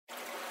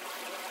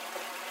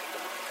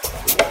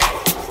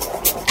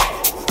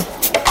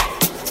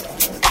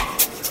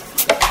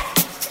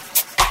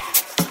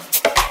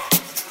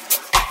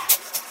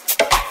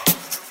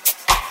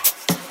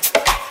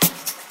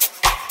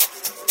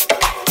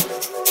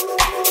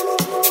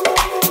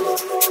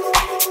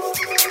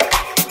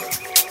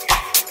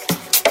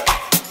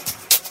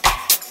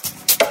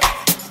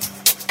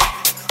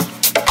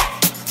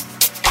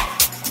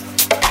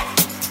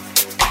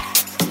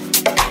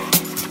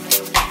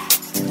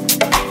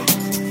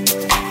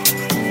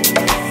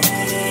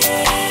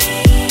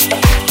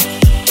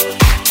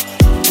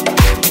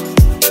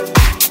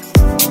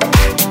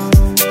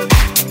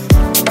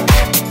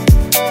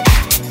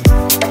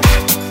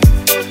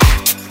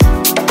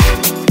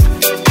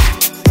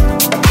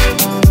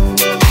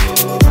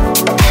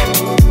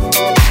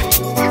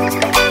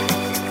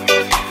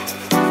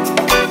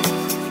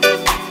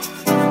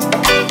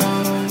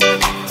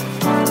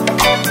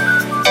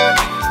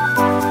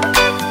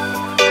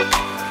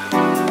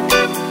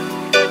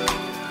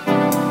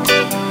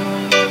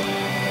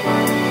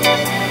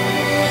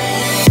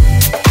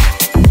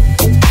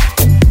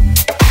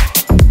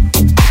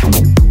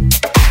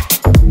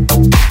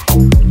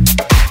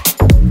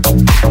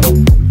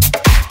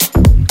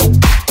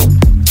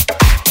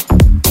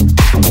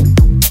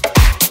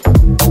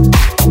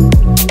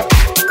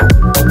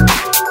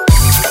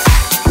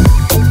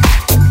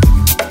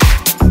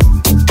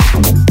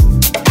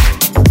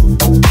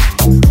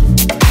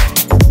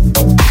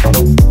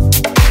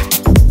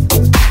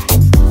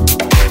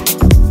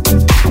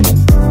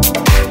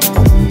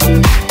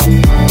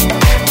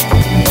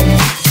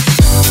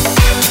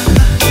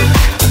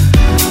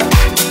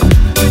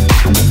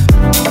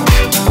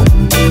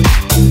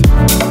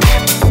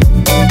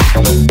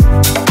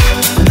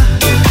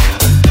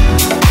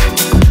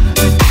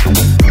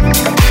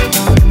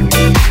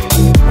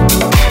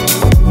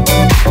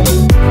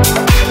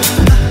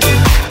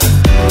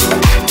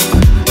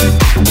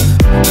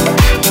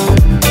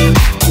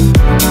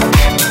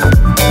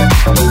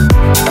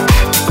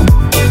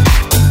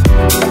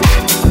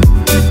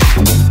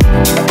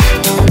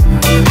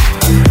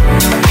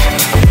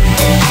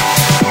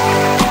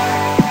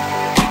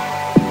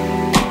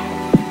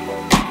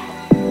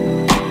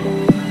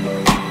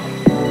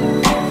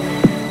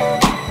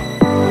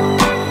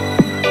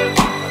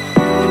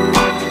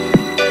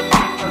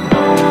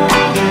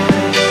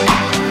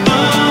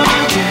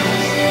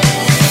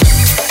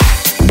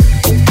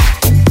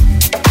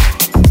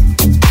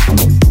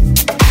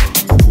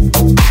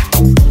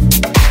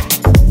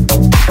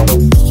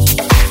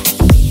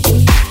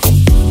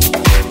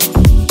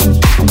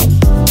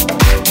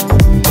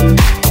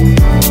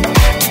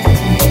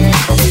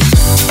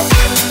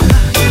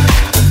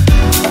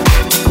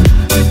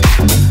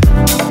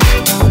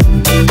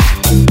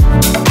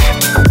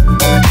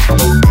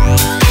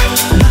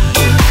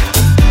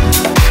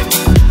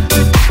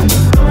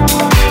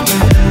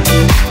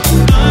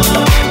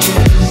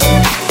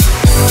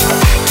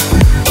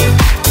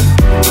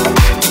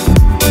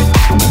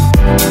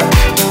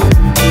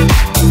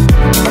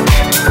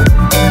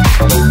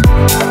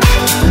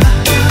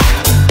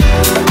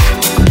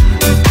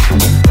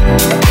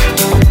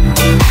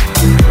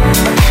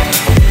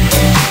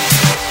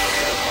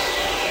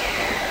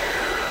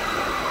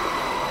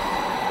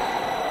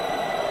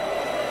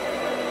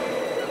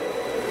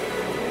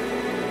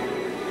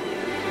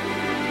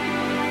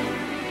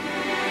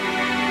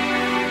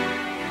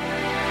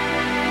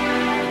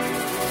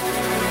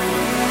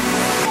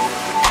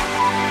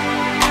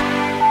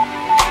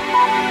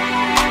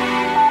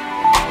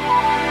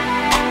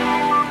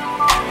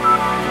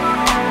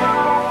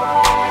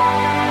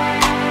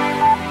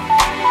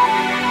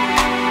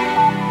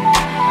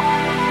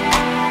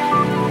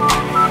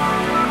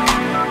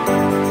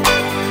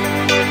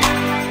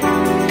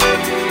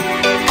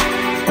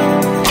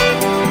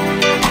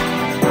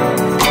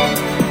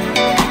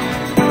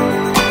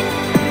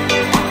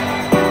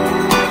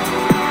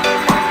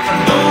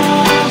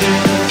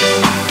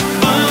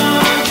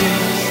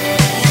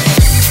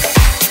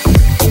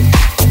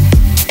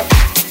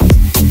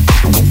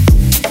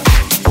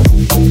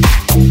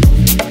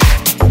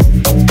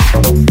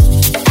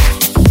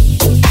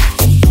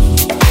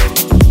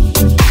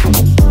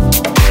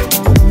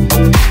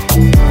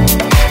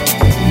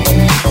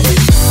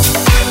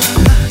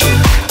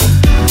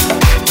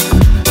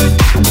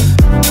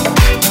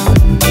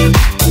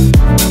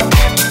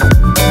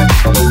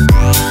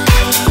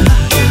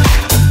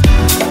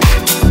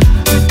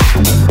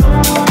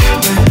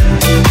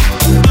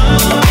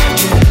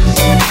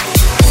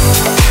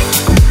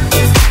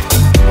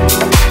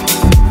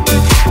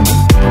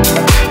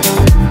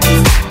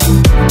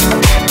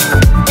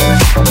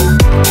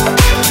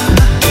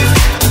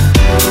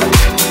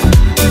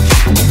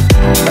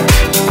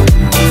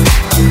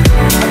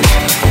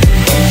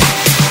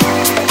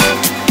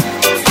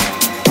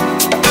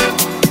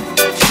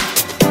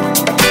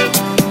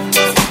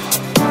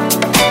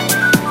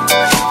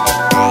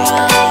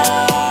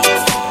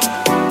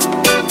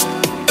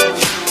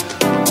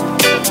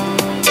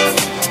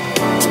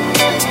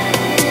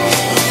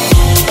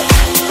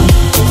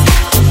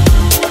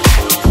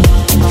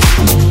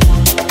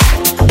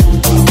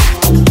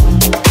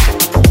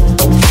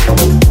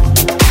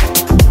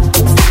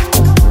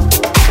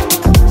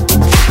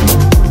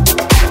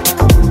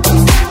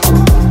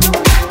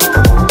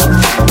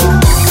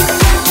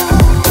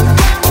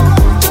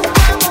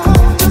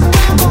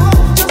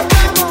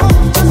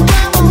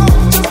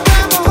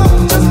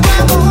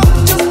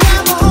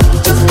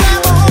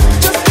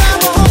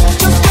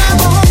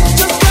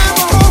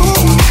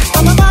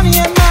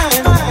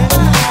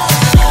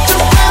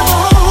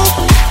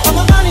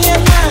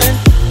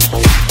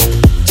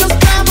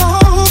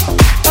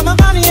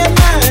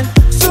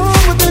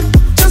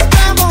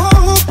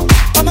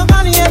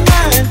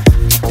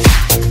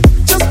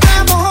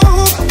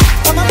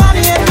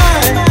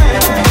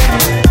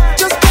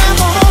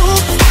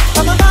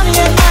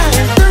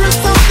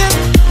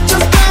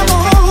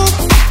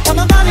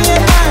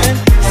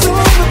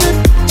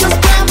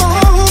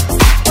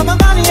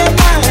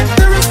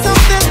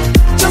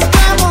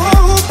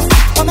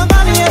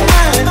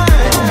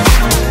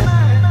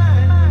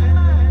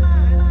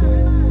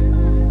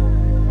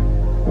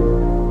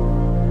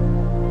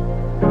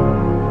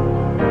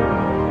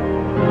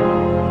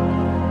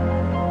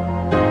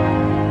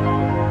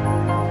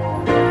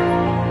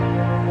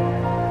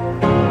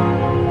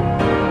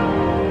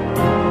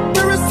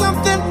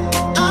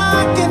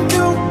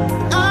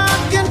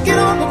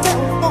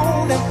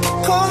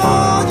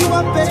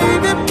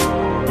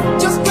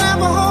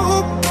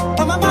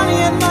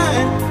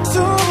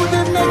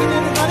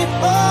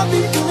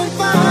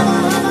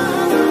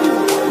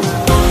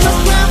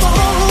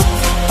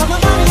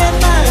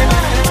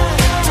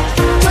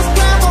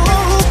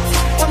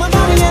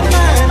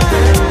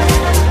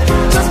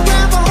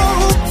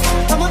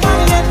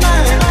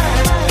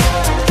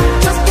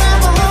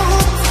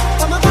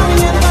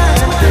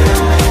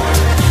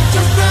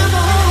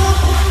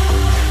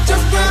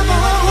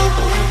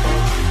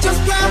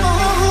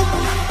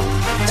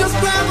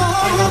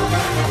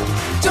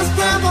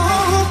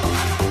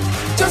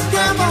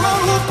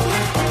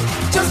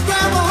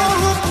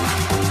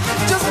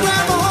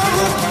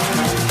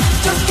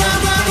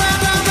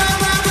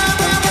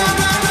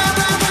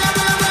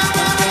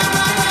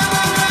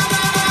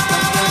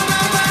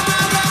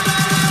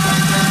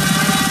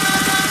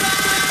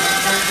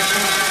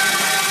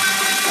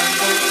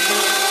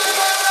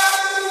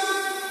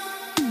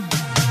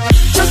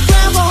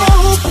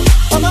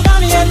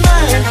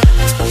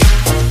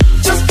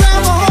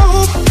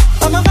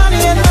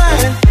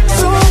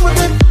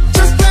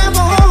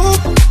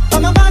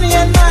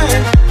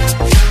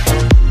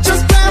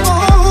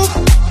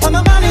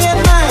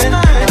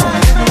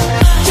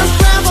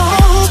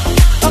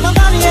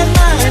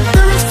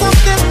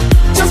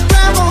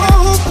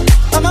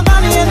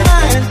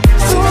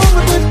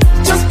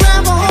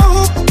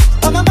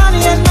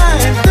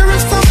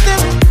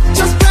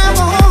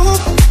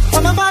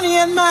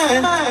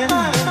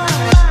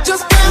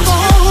Just grab a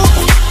hold.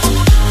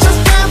 Just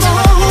grab a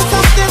hold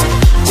something.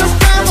 Just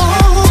grab a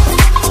hold.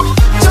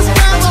 Just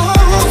grab a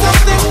hold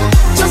something.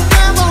 Just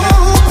grab a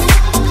hold.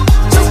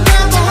 Just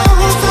grab a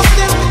hold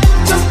something.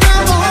 Just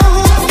grab a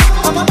hold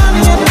of my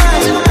body and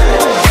mind.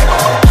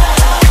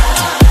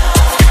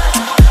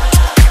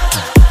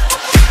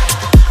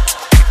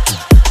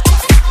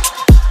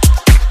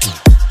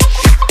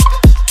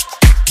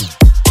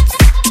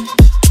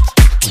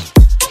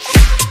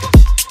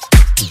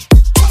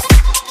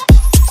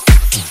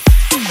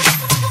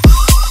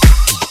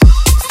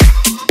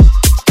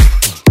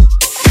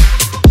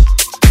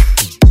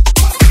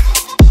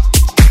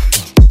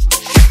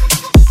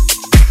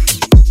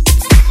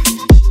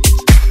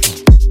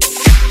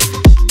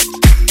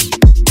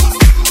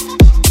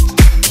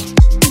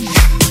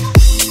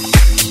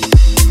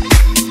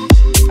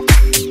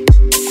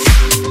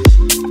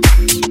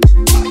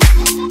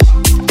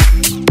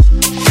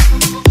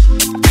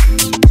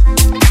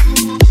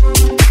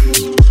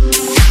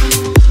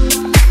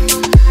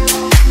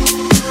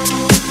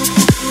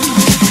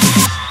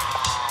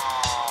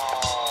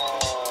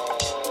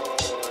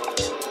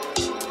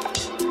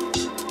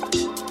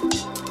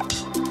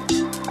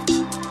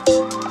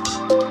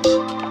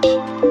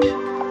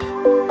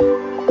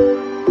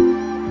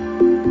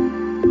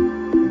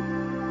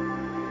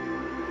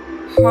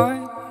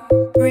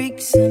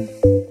 Heartbreaks and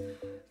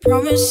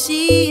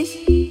promises,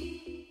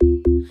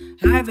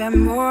 I've had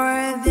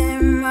more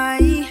than my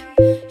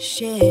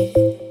share.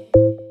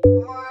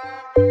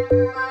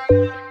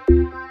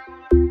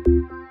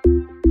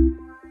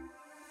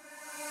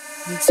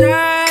 I'm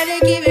tired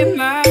of giving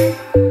my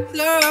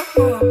love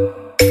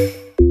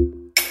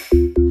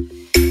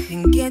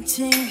and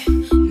getting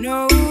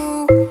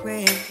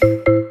nowhere.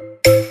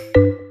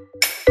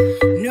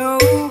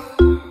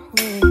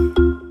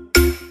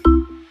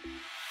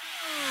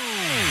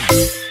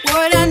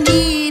 What I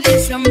need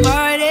is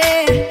somebody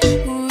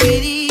who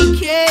really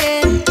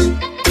cares.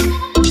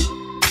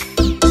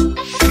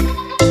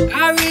 I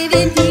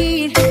really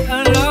need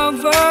a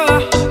lover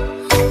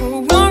who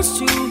wants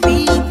to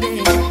be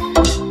there.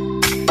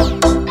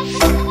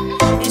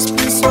 It's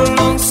been so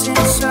long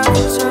since I've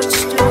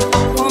touched a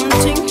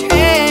wanting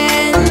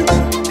hand.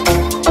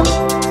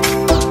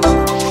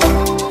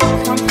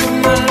 Come put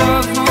my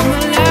love on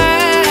the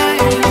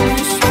line.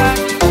 It's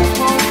like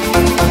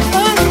holding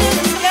under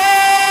the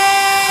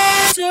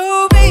sky. So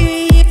baby,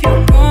 if you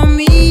want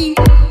me,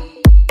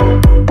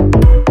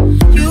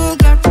 you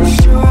got to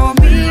show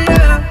me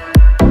love.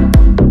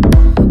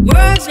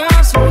 Words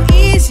are so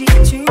easy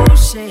to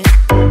say,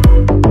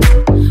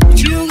 but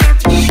you got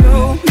to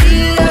show me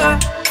love.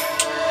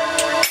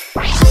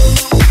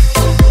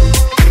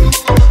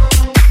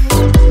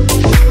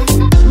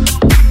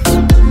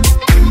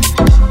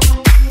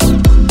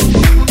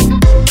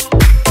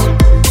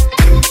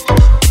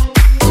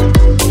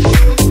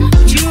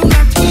 But you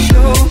got to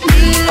show me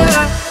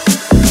love.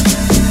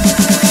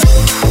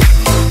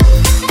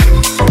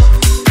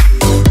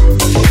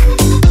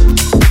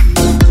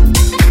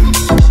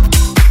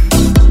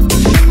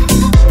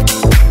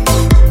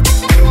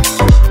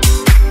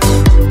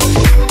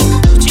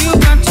 But you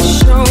got to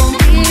show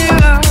me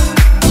love.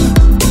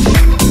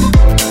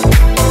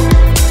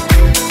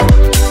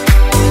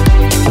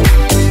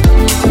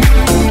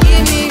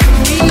 Give me a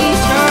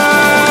reason.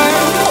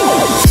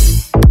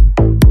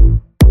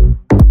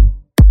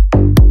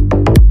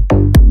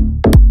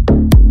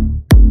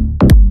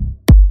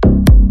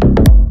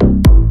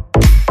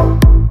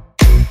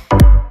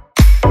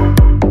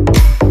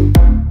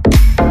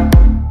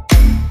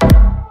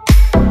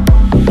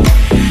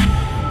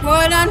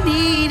 What I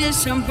need is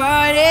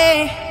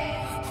somebody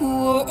who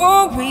will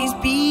always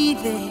be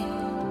there.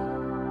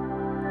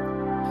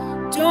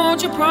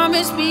 Don't you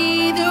promise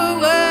me the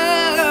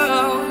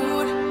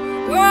world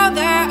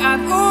that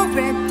I've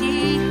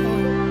already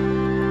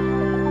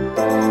heard.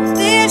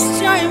 This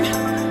time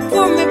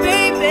for me,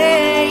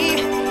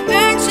 baby.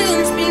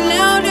 Actions be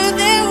louder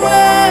than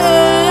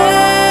words.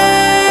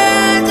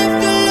 If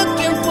you're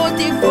looking for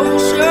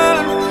devotion,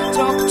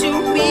 talk to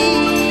me.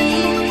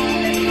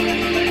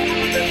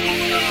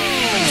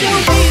 So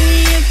baby,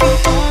 if you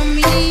want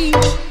me,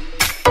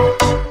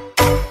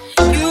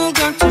 you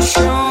got to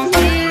show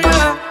me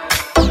love.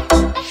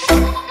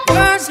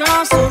 Words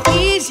are so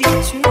easy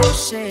to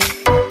say,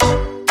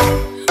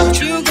 but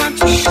you got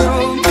to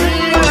show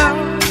me love.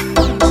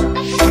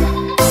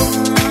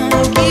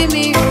 Give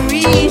me a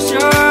reason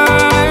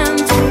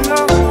to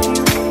love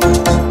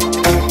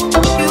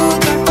you. You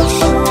got to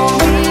show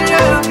me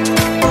love.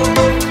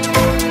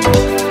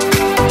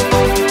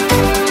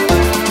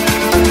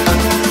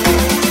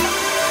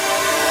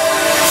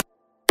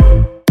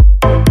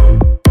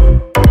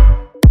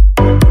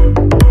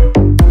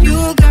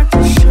 You got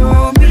to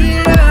show me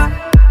love.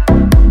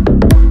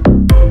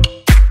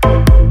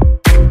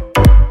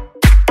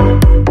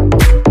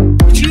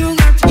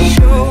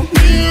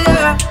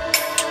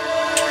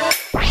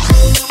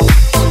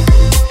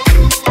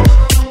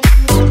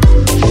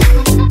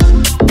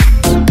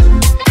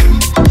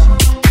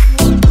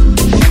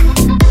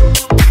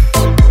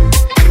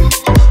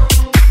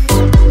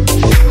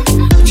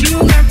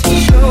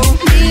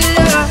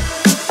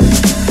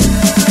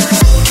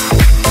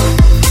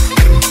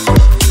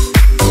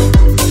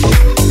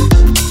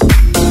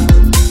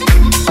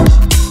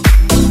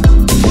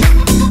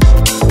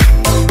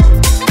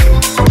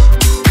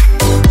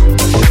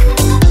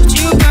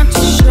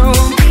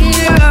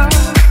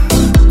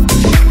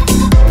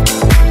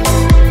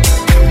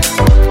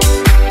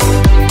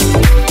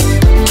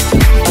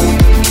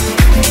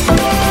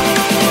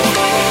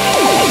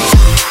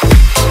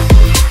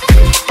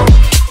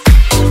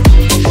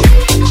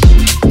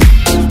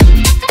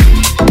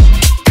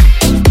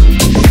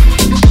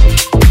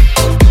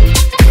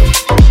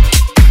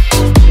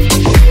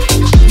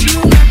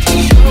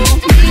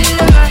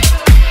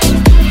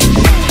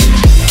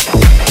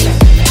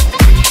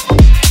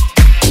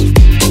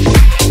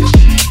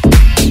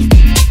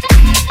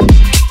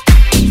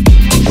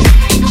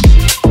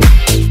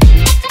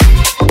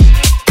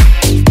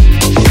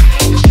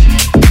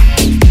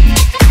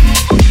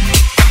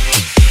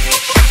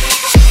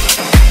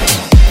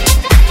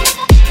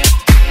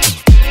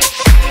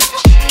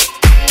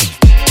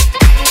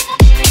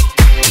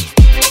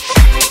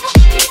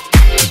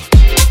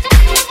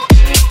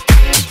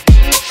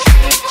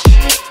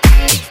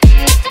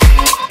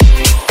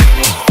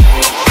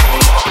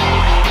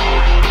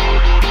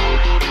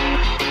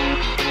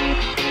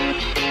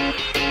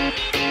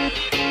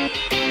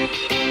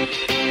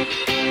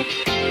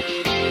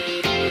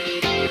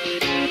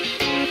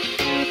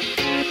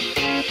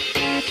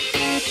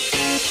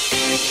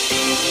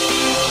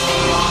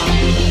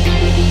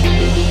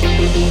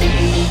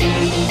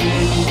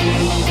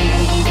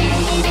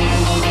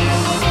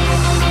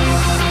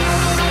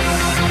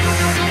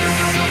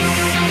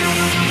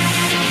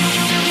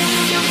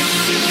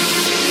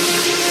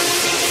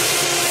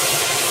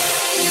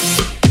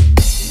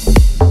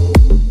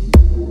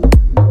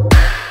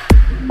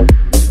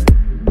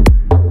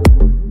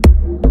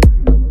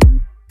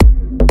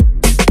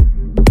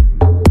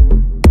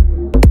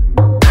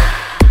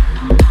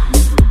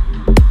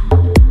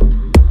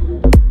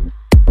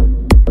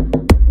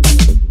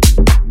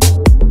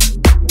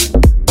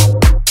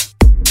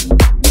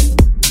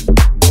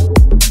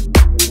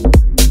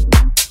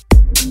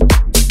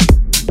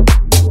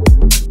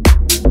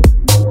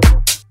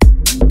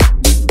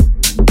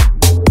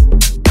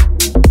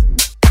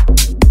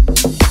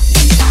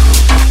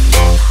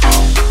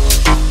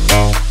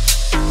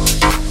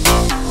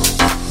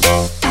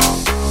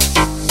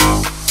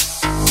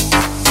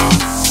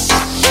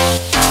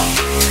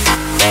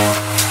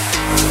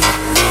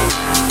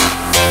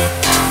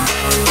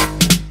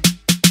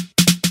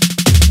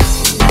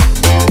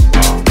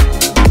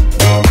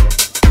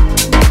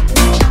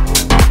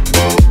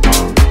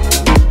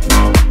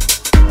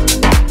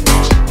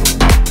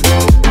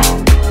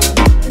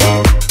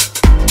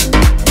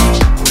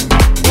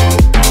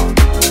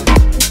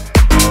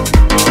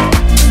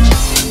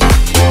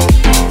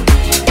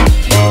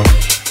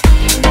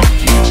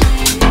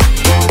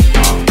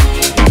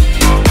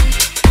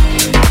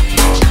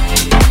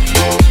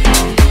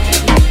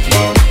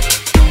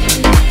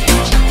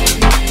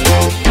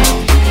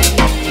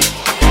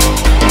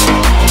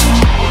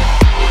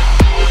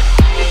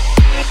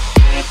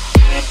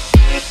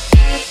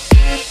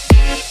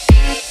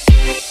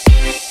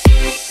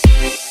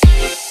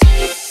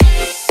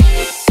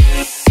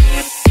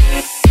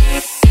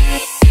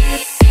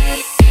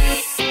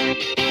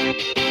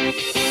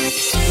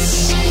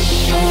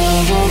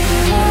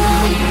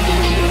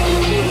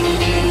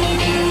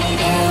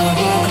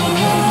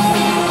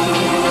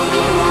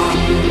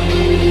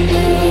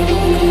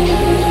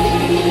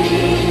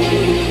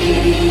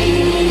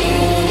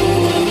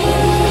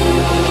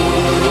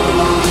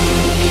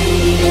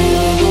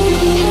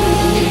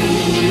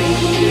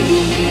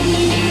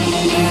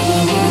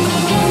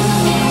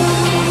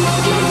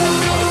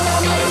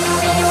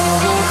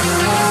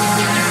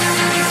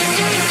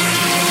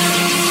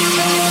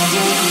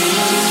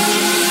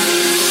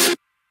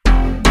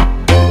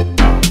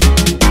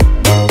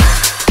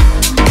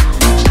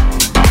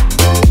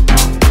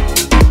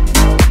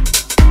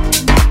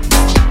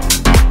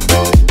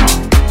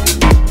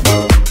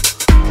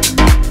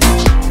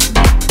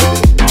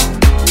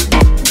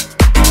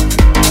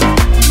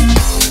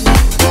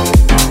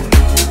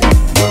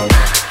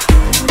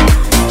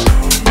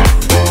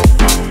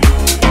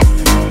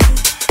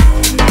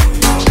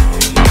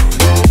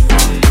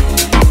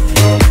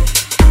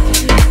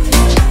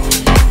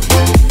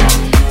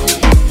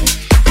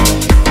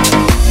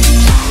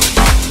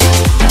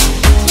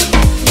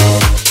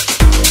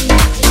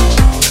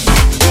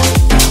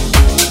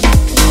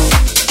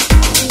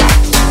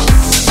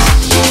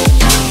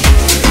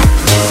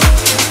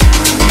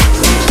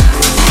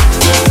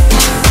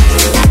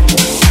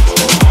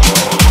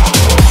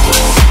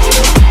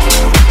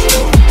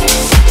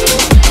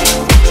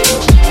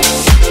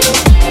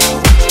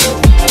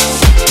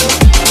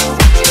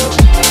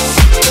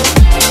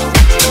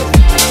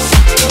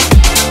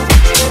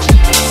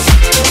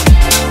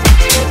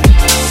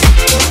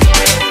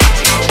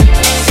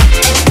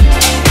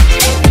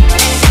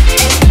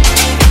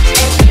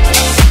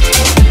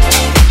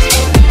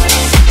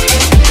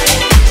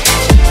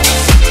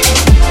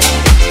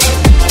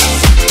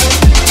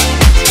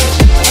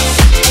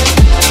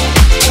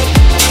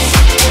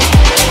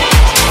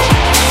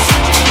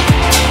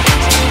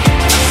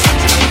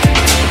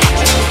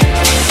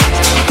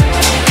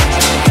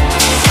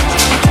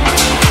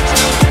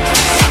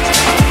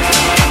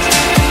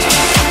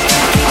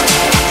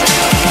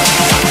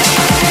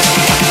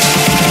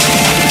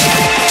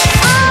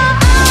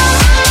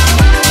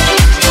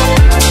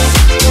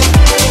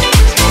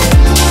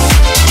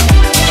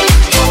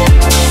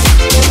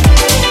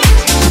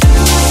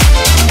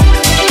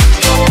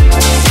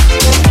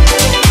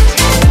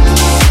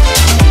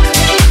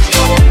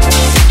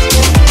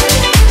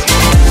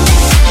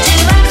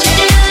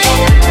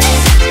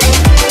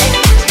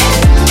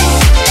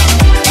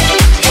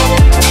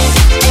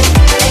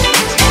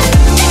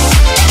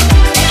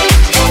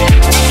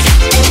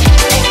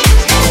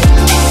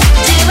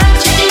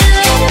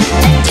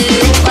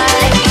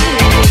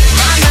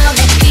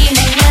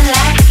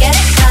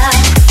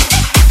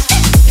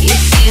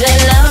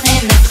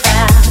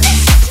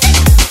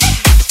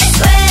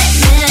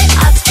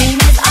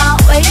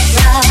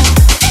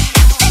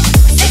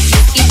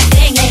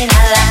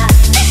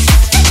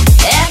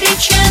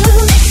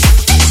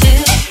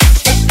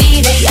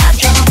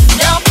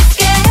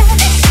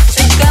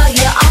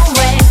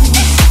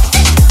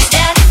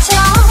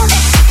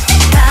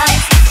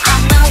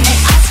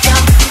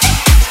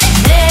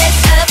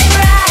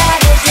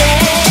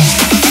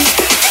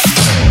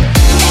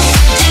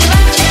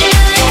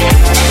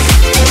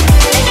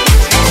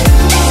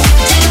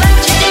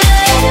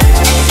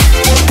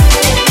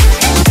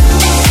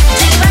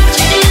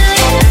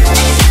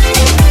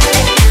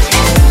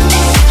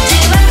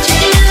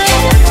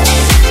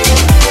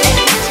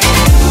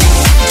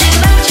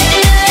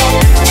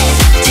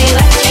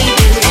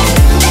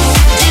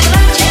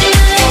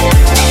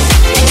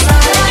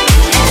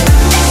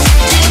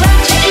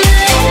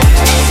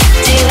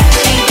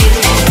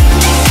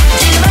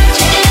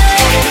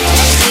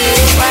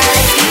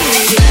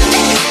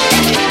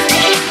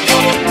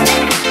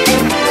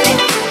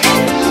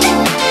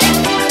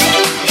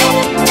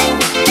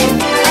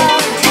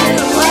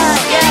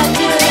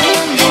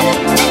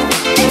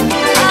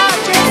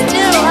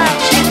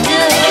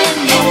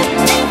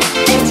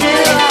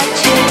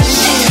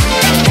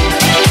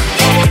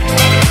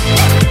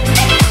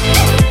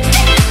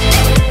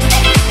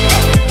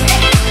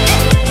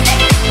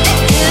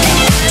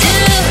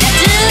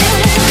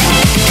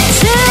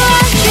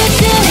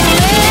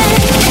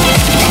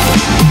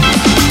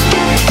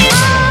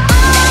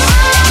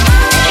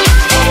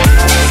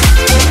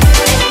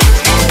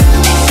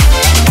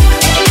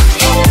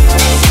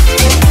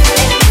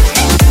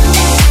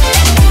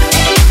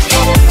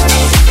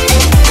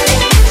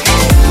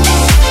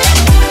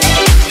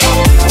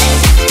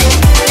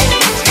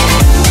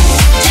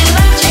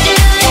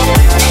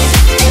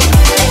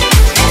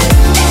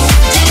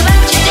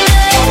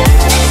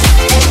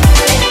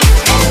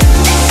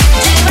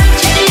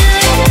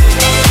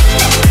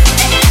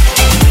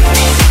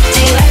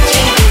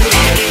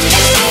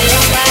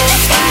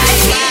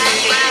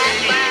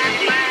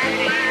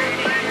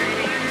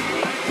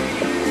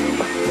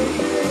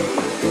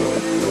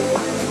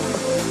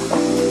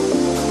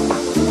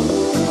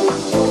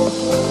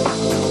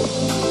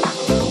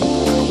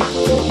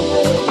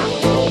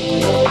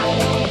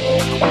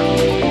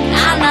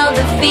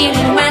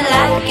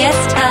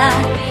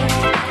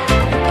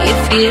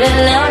 feel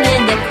alone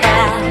in the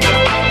crowd.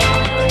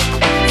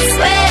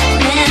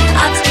 Swimming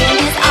upstream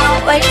is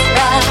always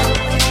rough,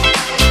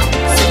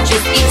 so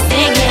just keep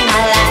singing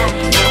out loud.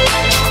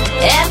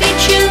 And be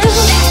true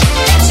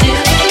to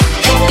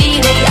the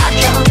beat of your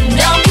drum.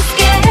 Don't be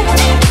scared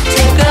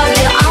to go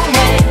your own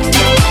way.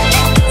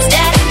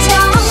 Stand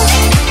tall,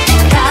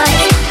 'cause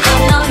I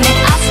know you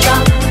are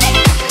strong.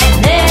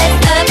 There's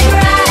a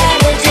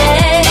brighter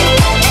day.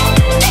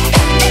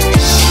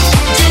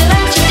 Do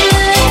what you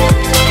do.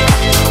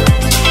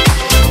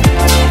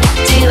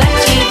 Do what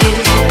you do.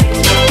 Do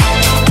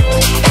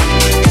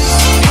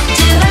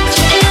what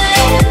you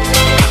do.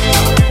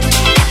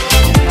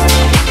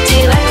 Do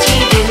what you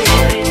do.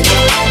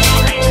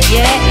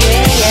 Yeah,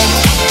 yeah, yeah.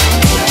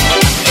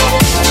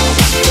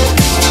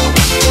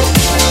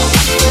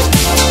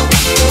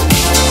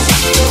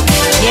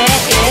 Yeah,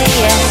 yeah,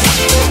 yeah.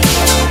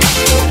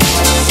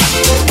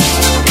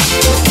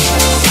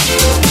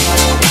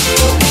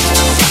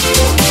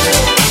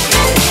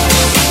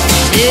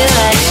 Do what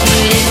you do.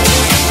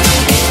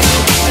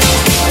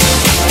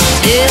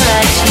 Do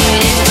what you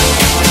do.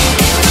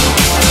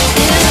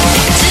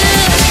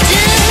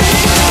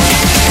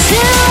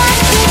 Do what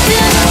you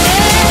do.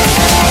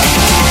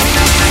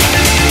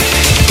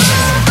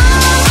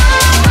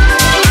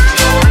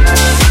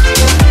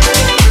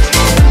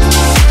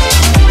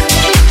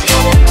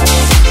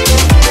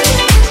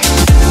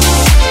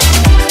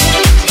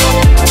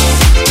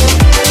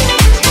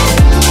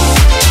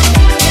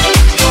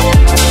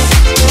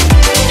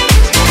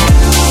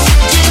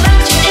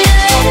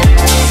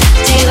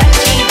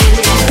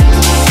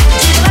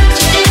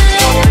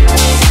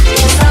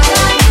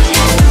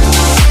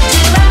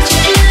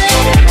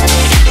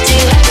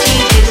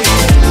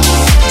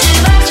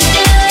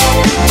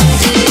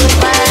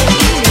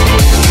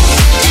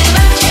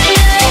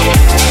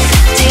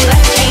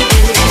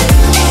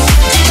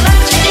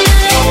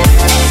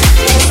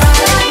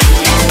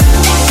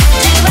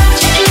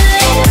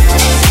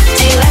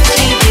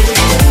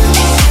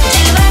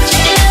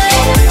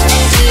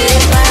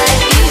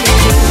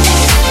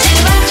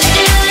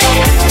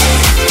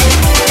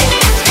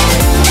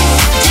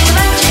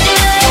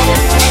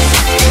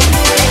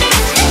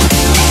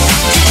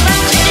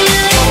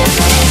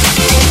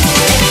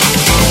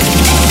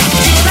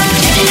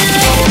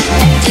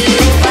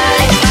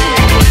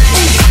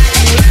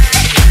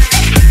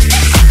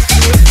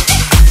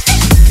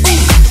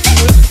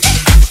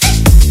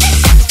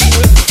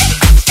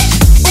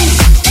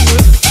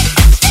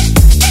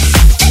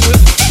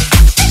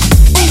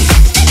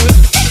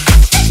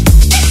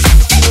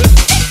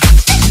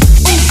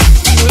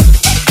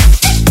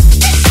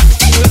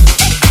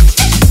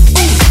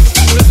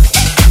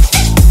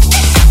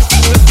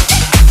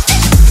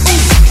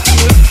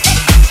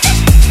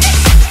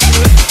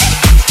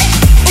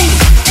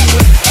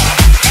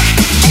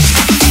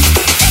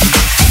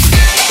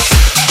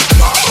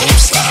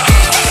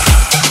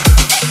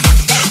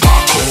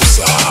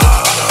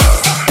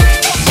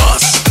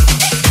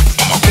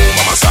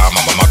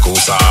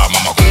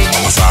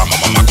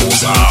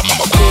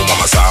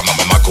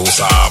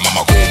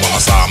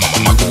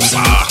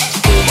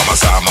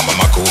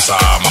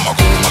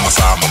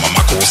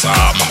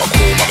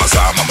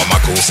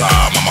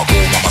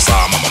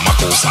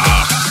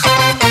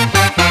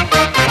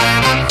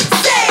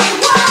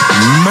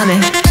 Money.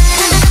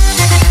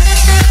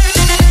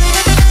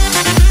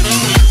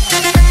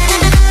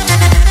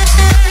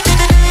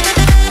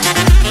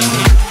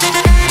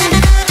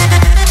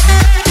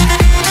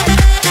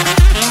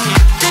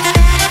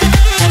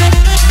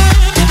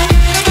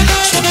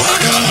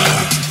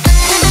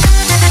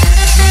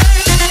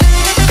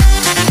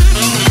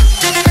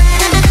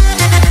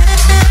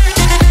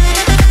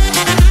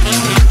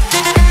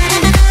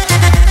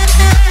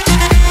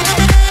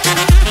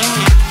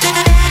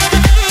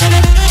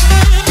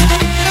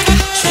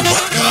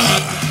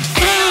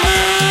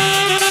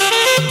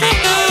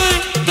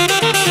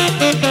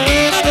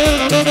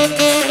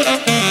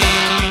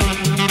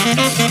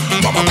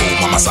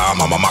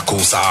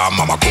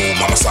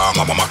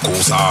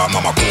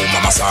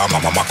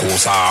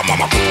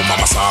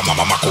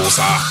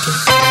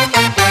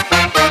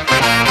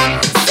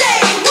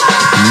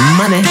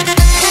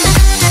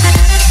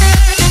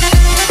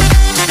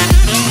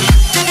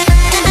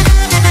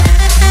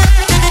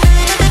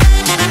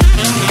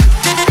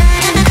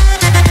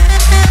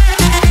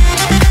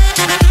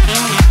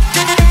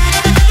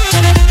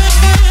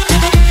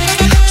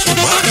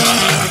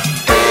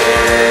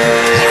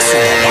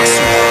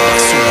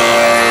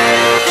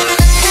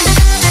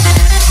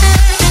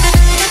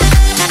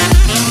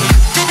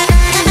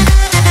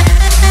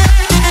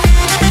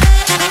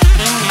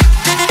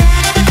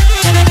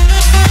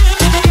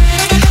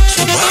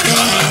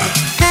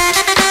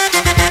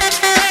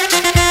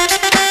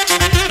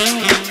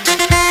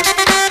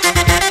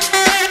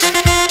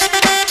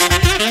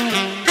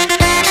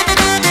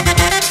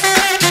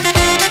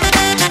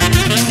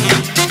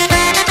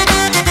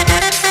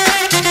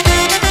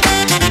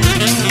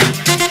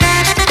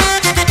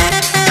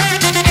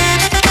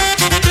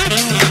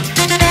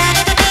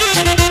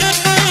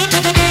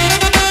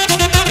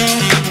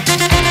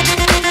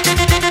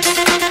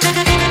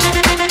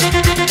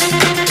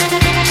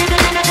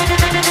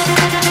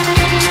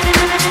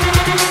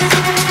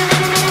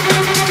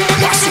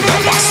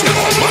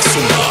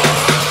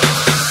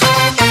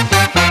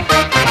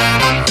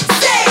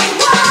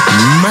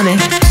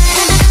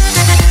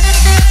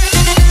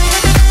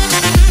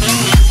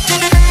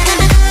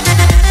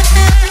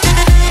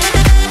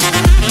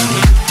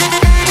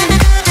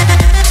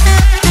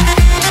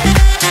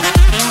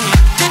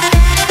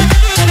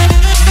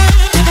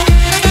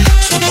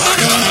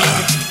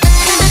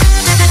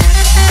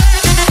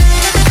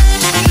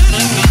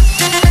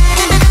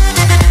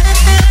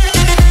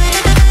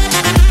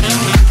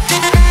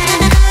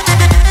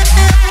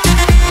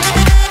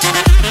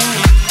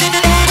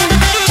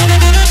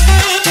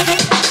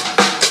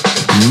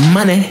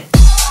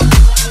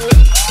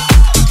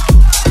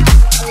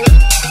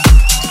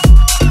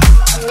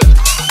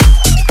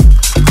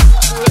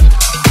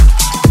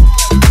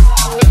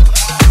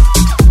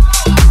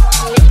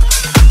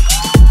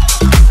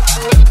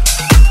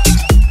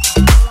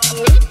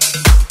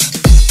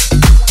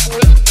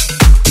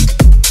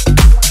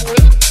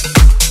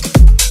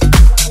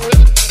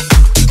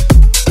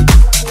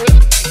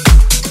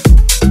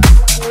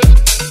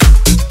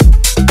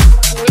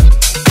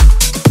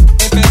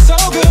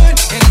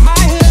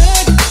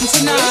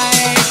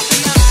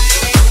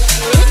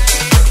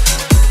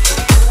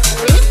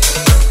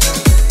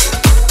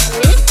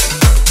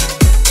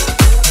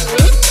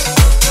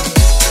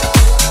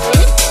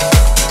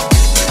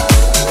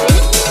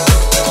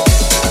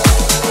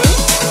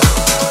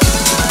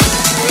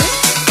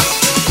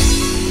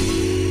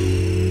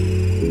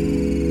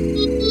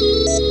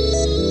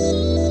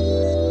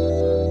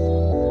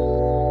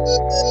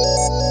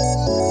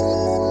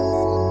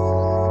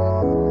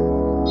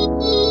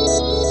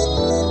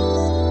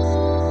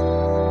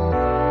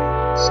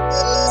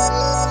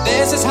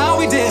 this is how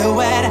we do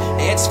it.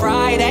 It's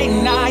Friday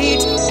night,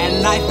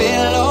 and I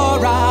feel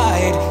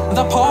alright.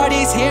 The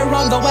party's here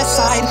on the west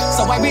side,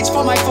 so I reach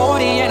for my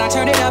 40 and I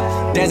turn it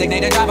up.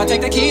 Designated driver,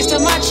 take the keys to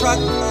my truck.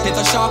 Hit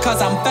the shore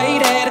cause I'm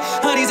faded.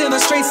 Honey's in the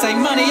streets, say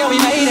money, oh we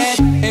made it.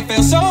 It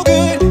feels so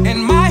good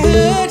in my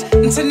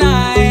hood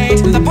tonight.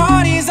 The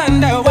party's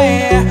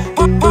underway,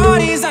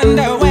 party's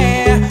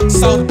underway.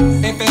 So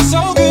it feels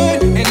so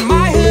good in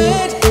my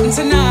hood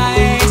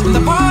tonight. The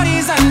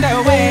party's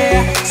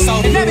underway. So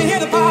let me hear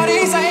the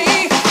party say.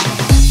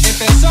 It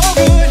feels so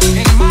good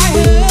in my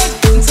hood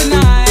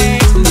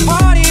tonight. The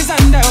party's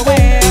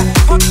underway,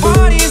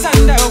 party's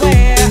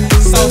underway.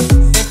 So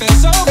it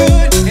feels so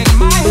good in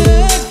my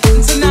hood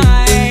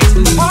tonight.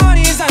 The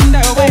party's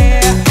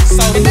underway.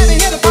 So let me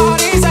hear the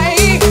party say.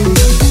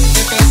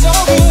 It feels so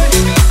good.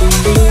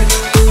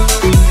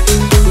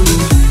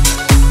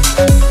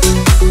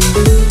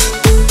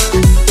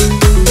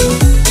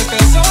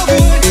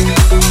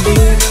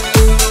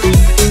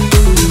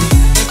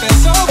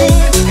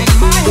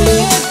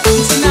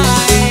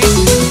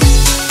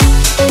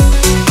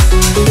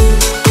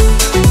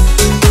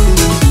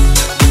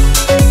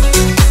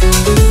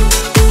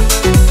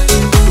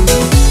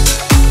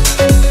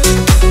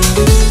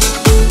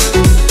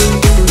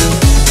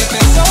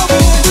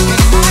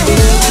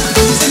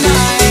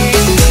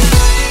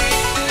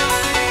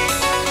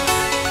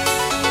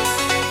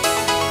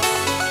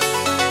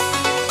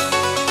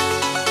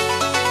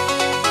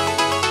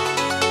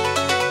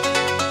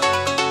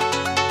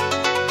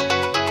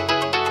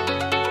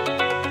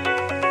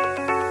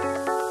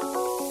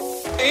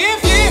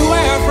 If you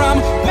were from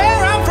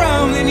where I'm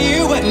from, then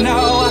you would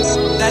know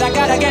that I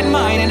gotta get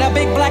mine in a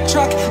big black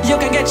truck. You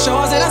can get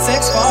yours in a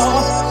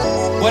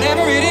 6'4".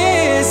 Whatever it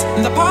is,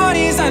 the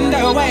party's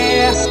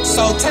underway.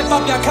 So tip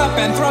up your cup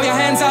and throw your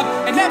hands up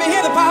and let me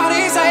hear the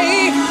party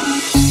say.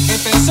 It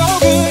feels so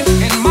good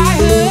in my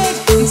hood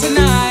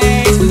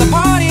tonight. The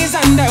party's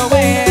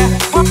underway,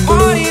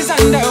 party's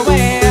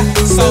underway.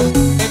 So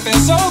it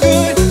feels so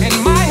good in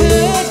my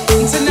hood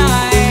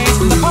tonight.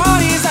 The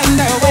party's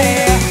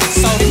underway.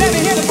 So let me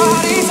hear the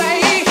party say.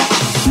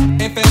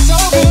 It feels so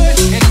good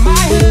in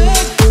my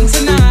hood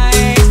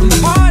tonight. The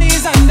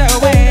party's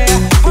underway,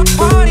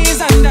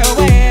 party's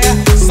underway.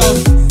 So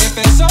it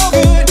feels so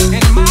good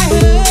in my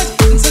hood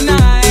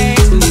tonight.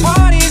 The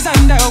party's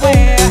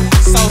underway.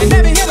 So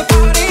let me hear the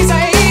party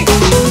say.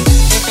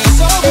 It feels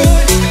so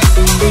good.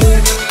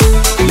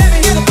 Let me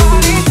hear the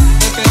party.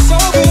 It feels so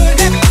good.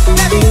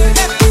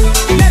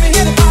 Let me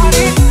hear the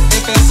party.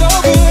 It feels so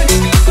good.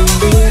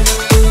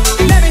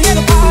 Let me hear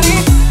the party.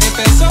 It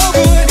feels so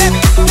good.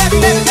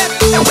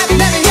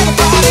 Let me hear the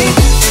party.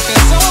 It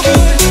feels so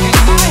good in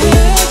my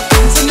hood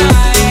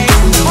tonight.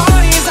 The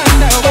party's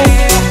underway.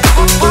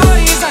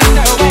 Party's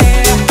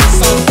underway.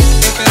 So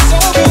it feels so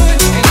good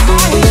in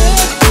my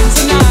hood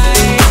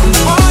tonight.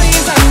 The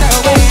party's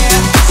underway.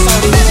 So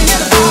let me hear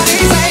the party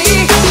say.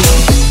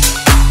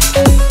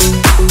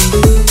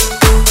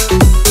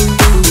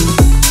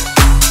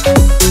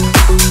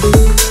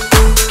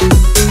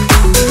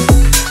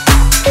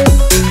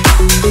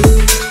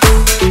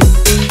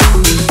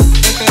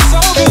 It feels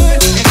so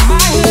good in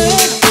my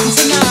hood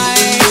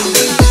tonight.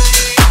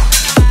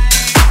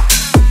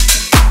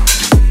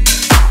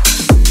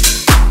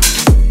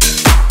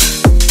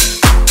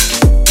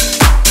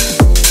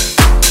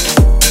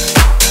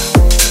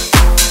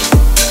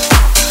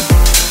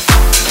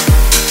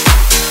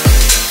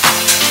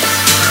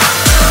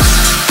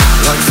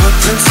 Like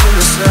footprints in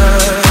the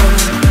sand,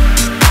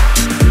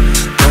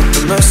 at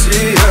the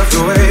mercy of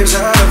the waves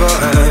out of our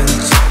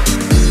hands.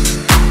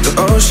 The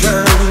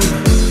ocean,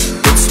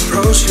 it's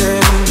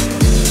approaching.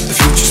 The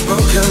future's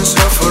spoken,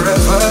 so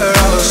forever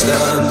I'll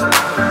stand.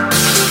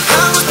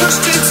 I was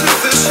pushed into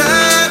the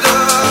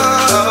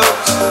shadows,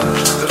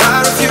 but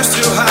I refuse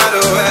to hide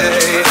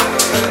away.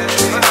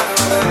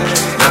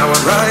 Now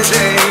I'm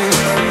rising,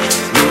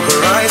 new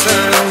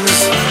horizons.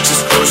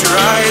 Just close your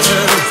eyes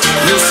and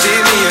you'll see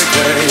me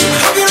again.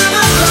 Hope you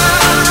remember,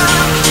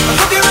 I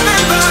hope you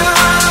remember,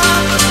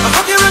 I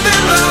hope you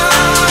remember.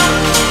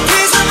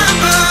 Please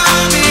remember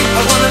me,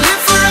 I wanna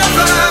live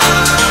forever,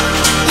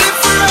 live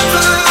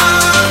forever.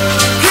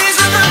 Please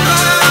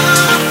remember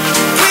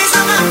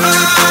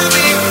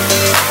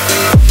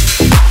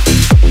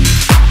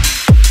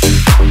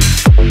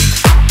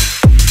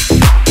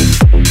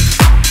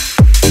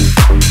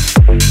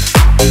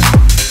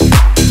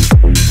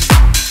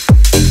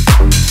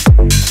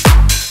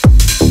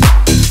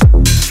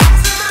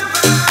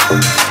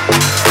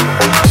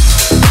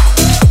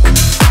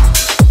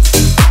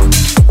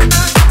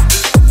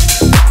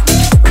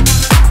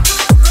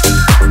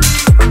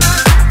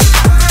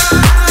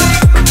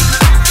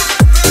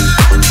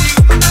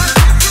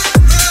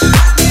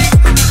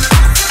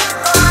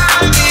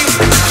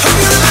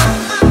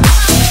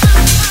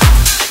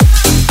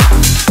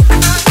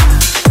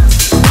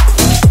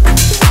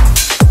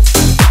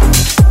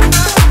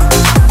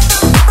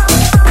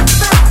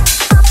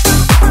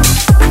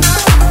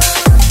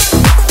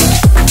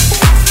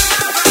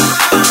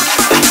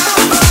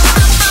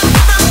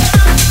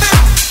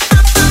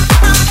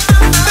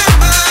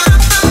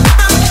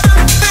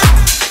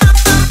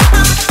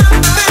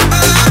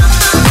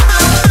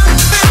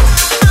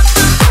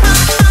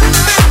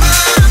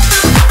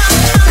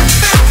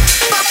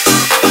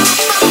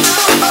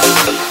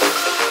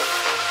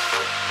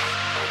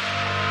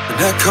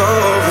echo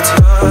over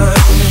time.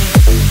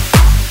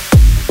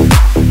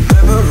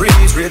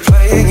 Memories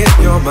replaying in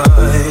your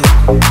mind,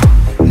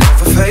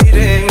 never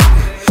fading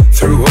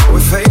through what we're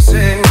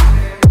facing.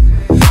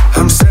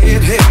 I'm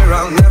staying here,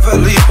 I'll never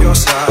leave your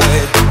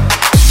side.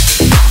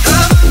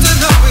 I'm under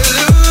no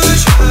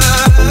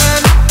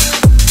illusion,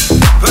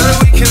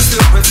 but we can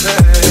still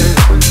pretend.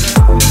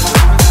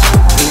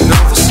 We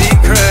know the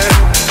secret,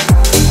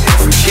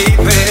 if we keep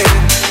it,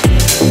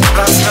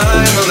 our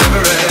time will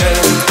never end.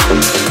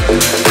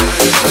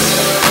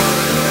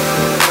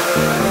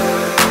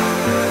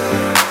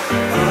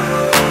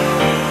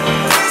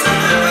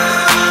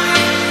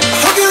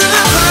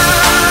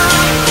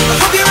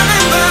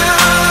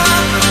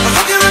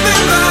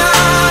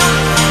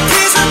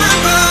 Please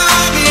remember.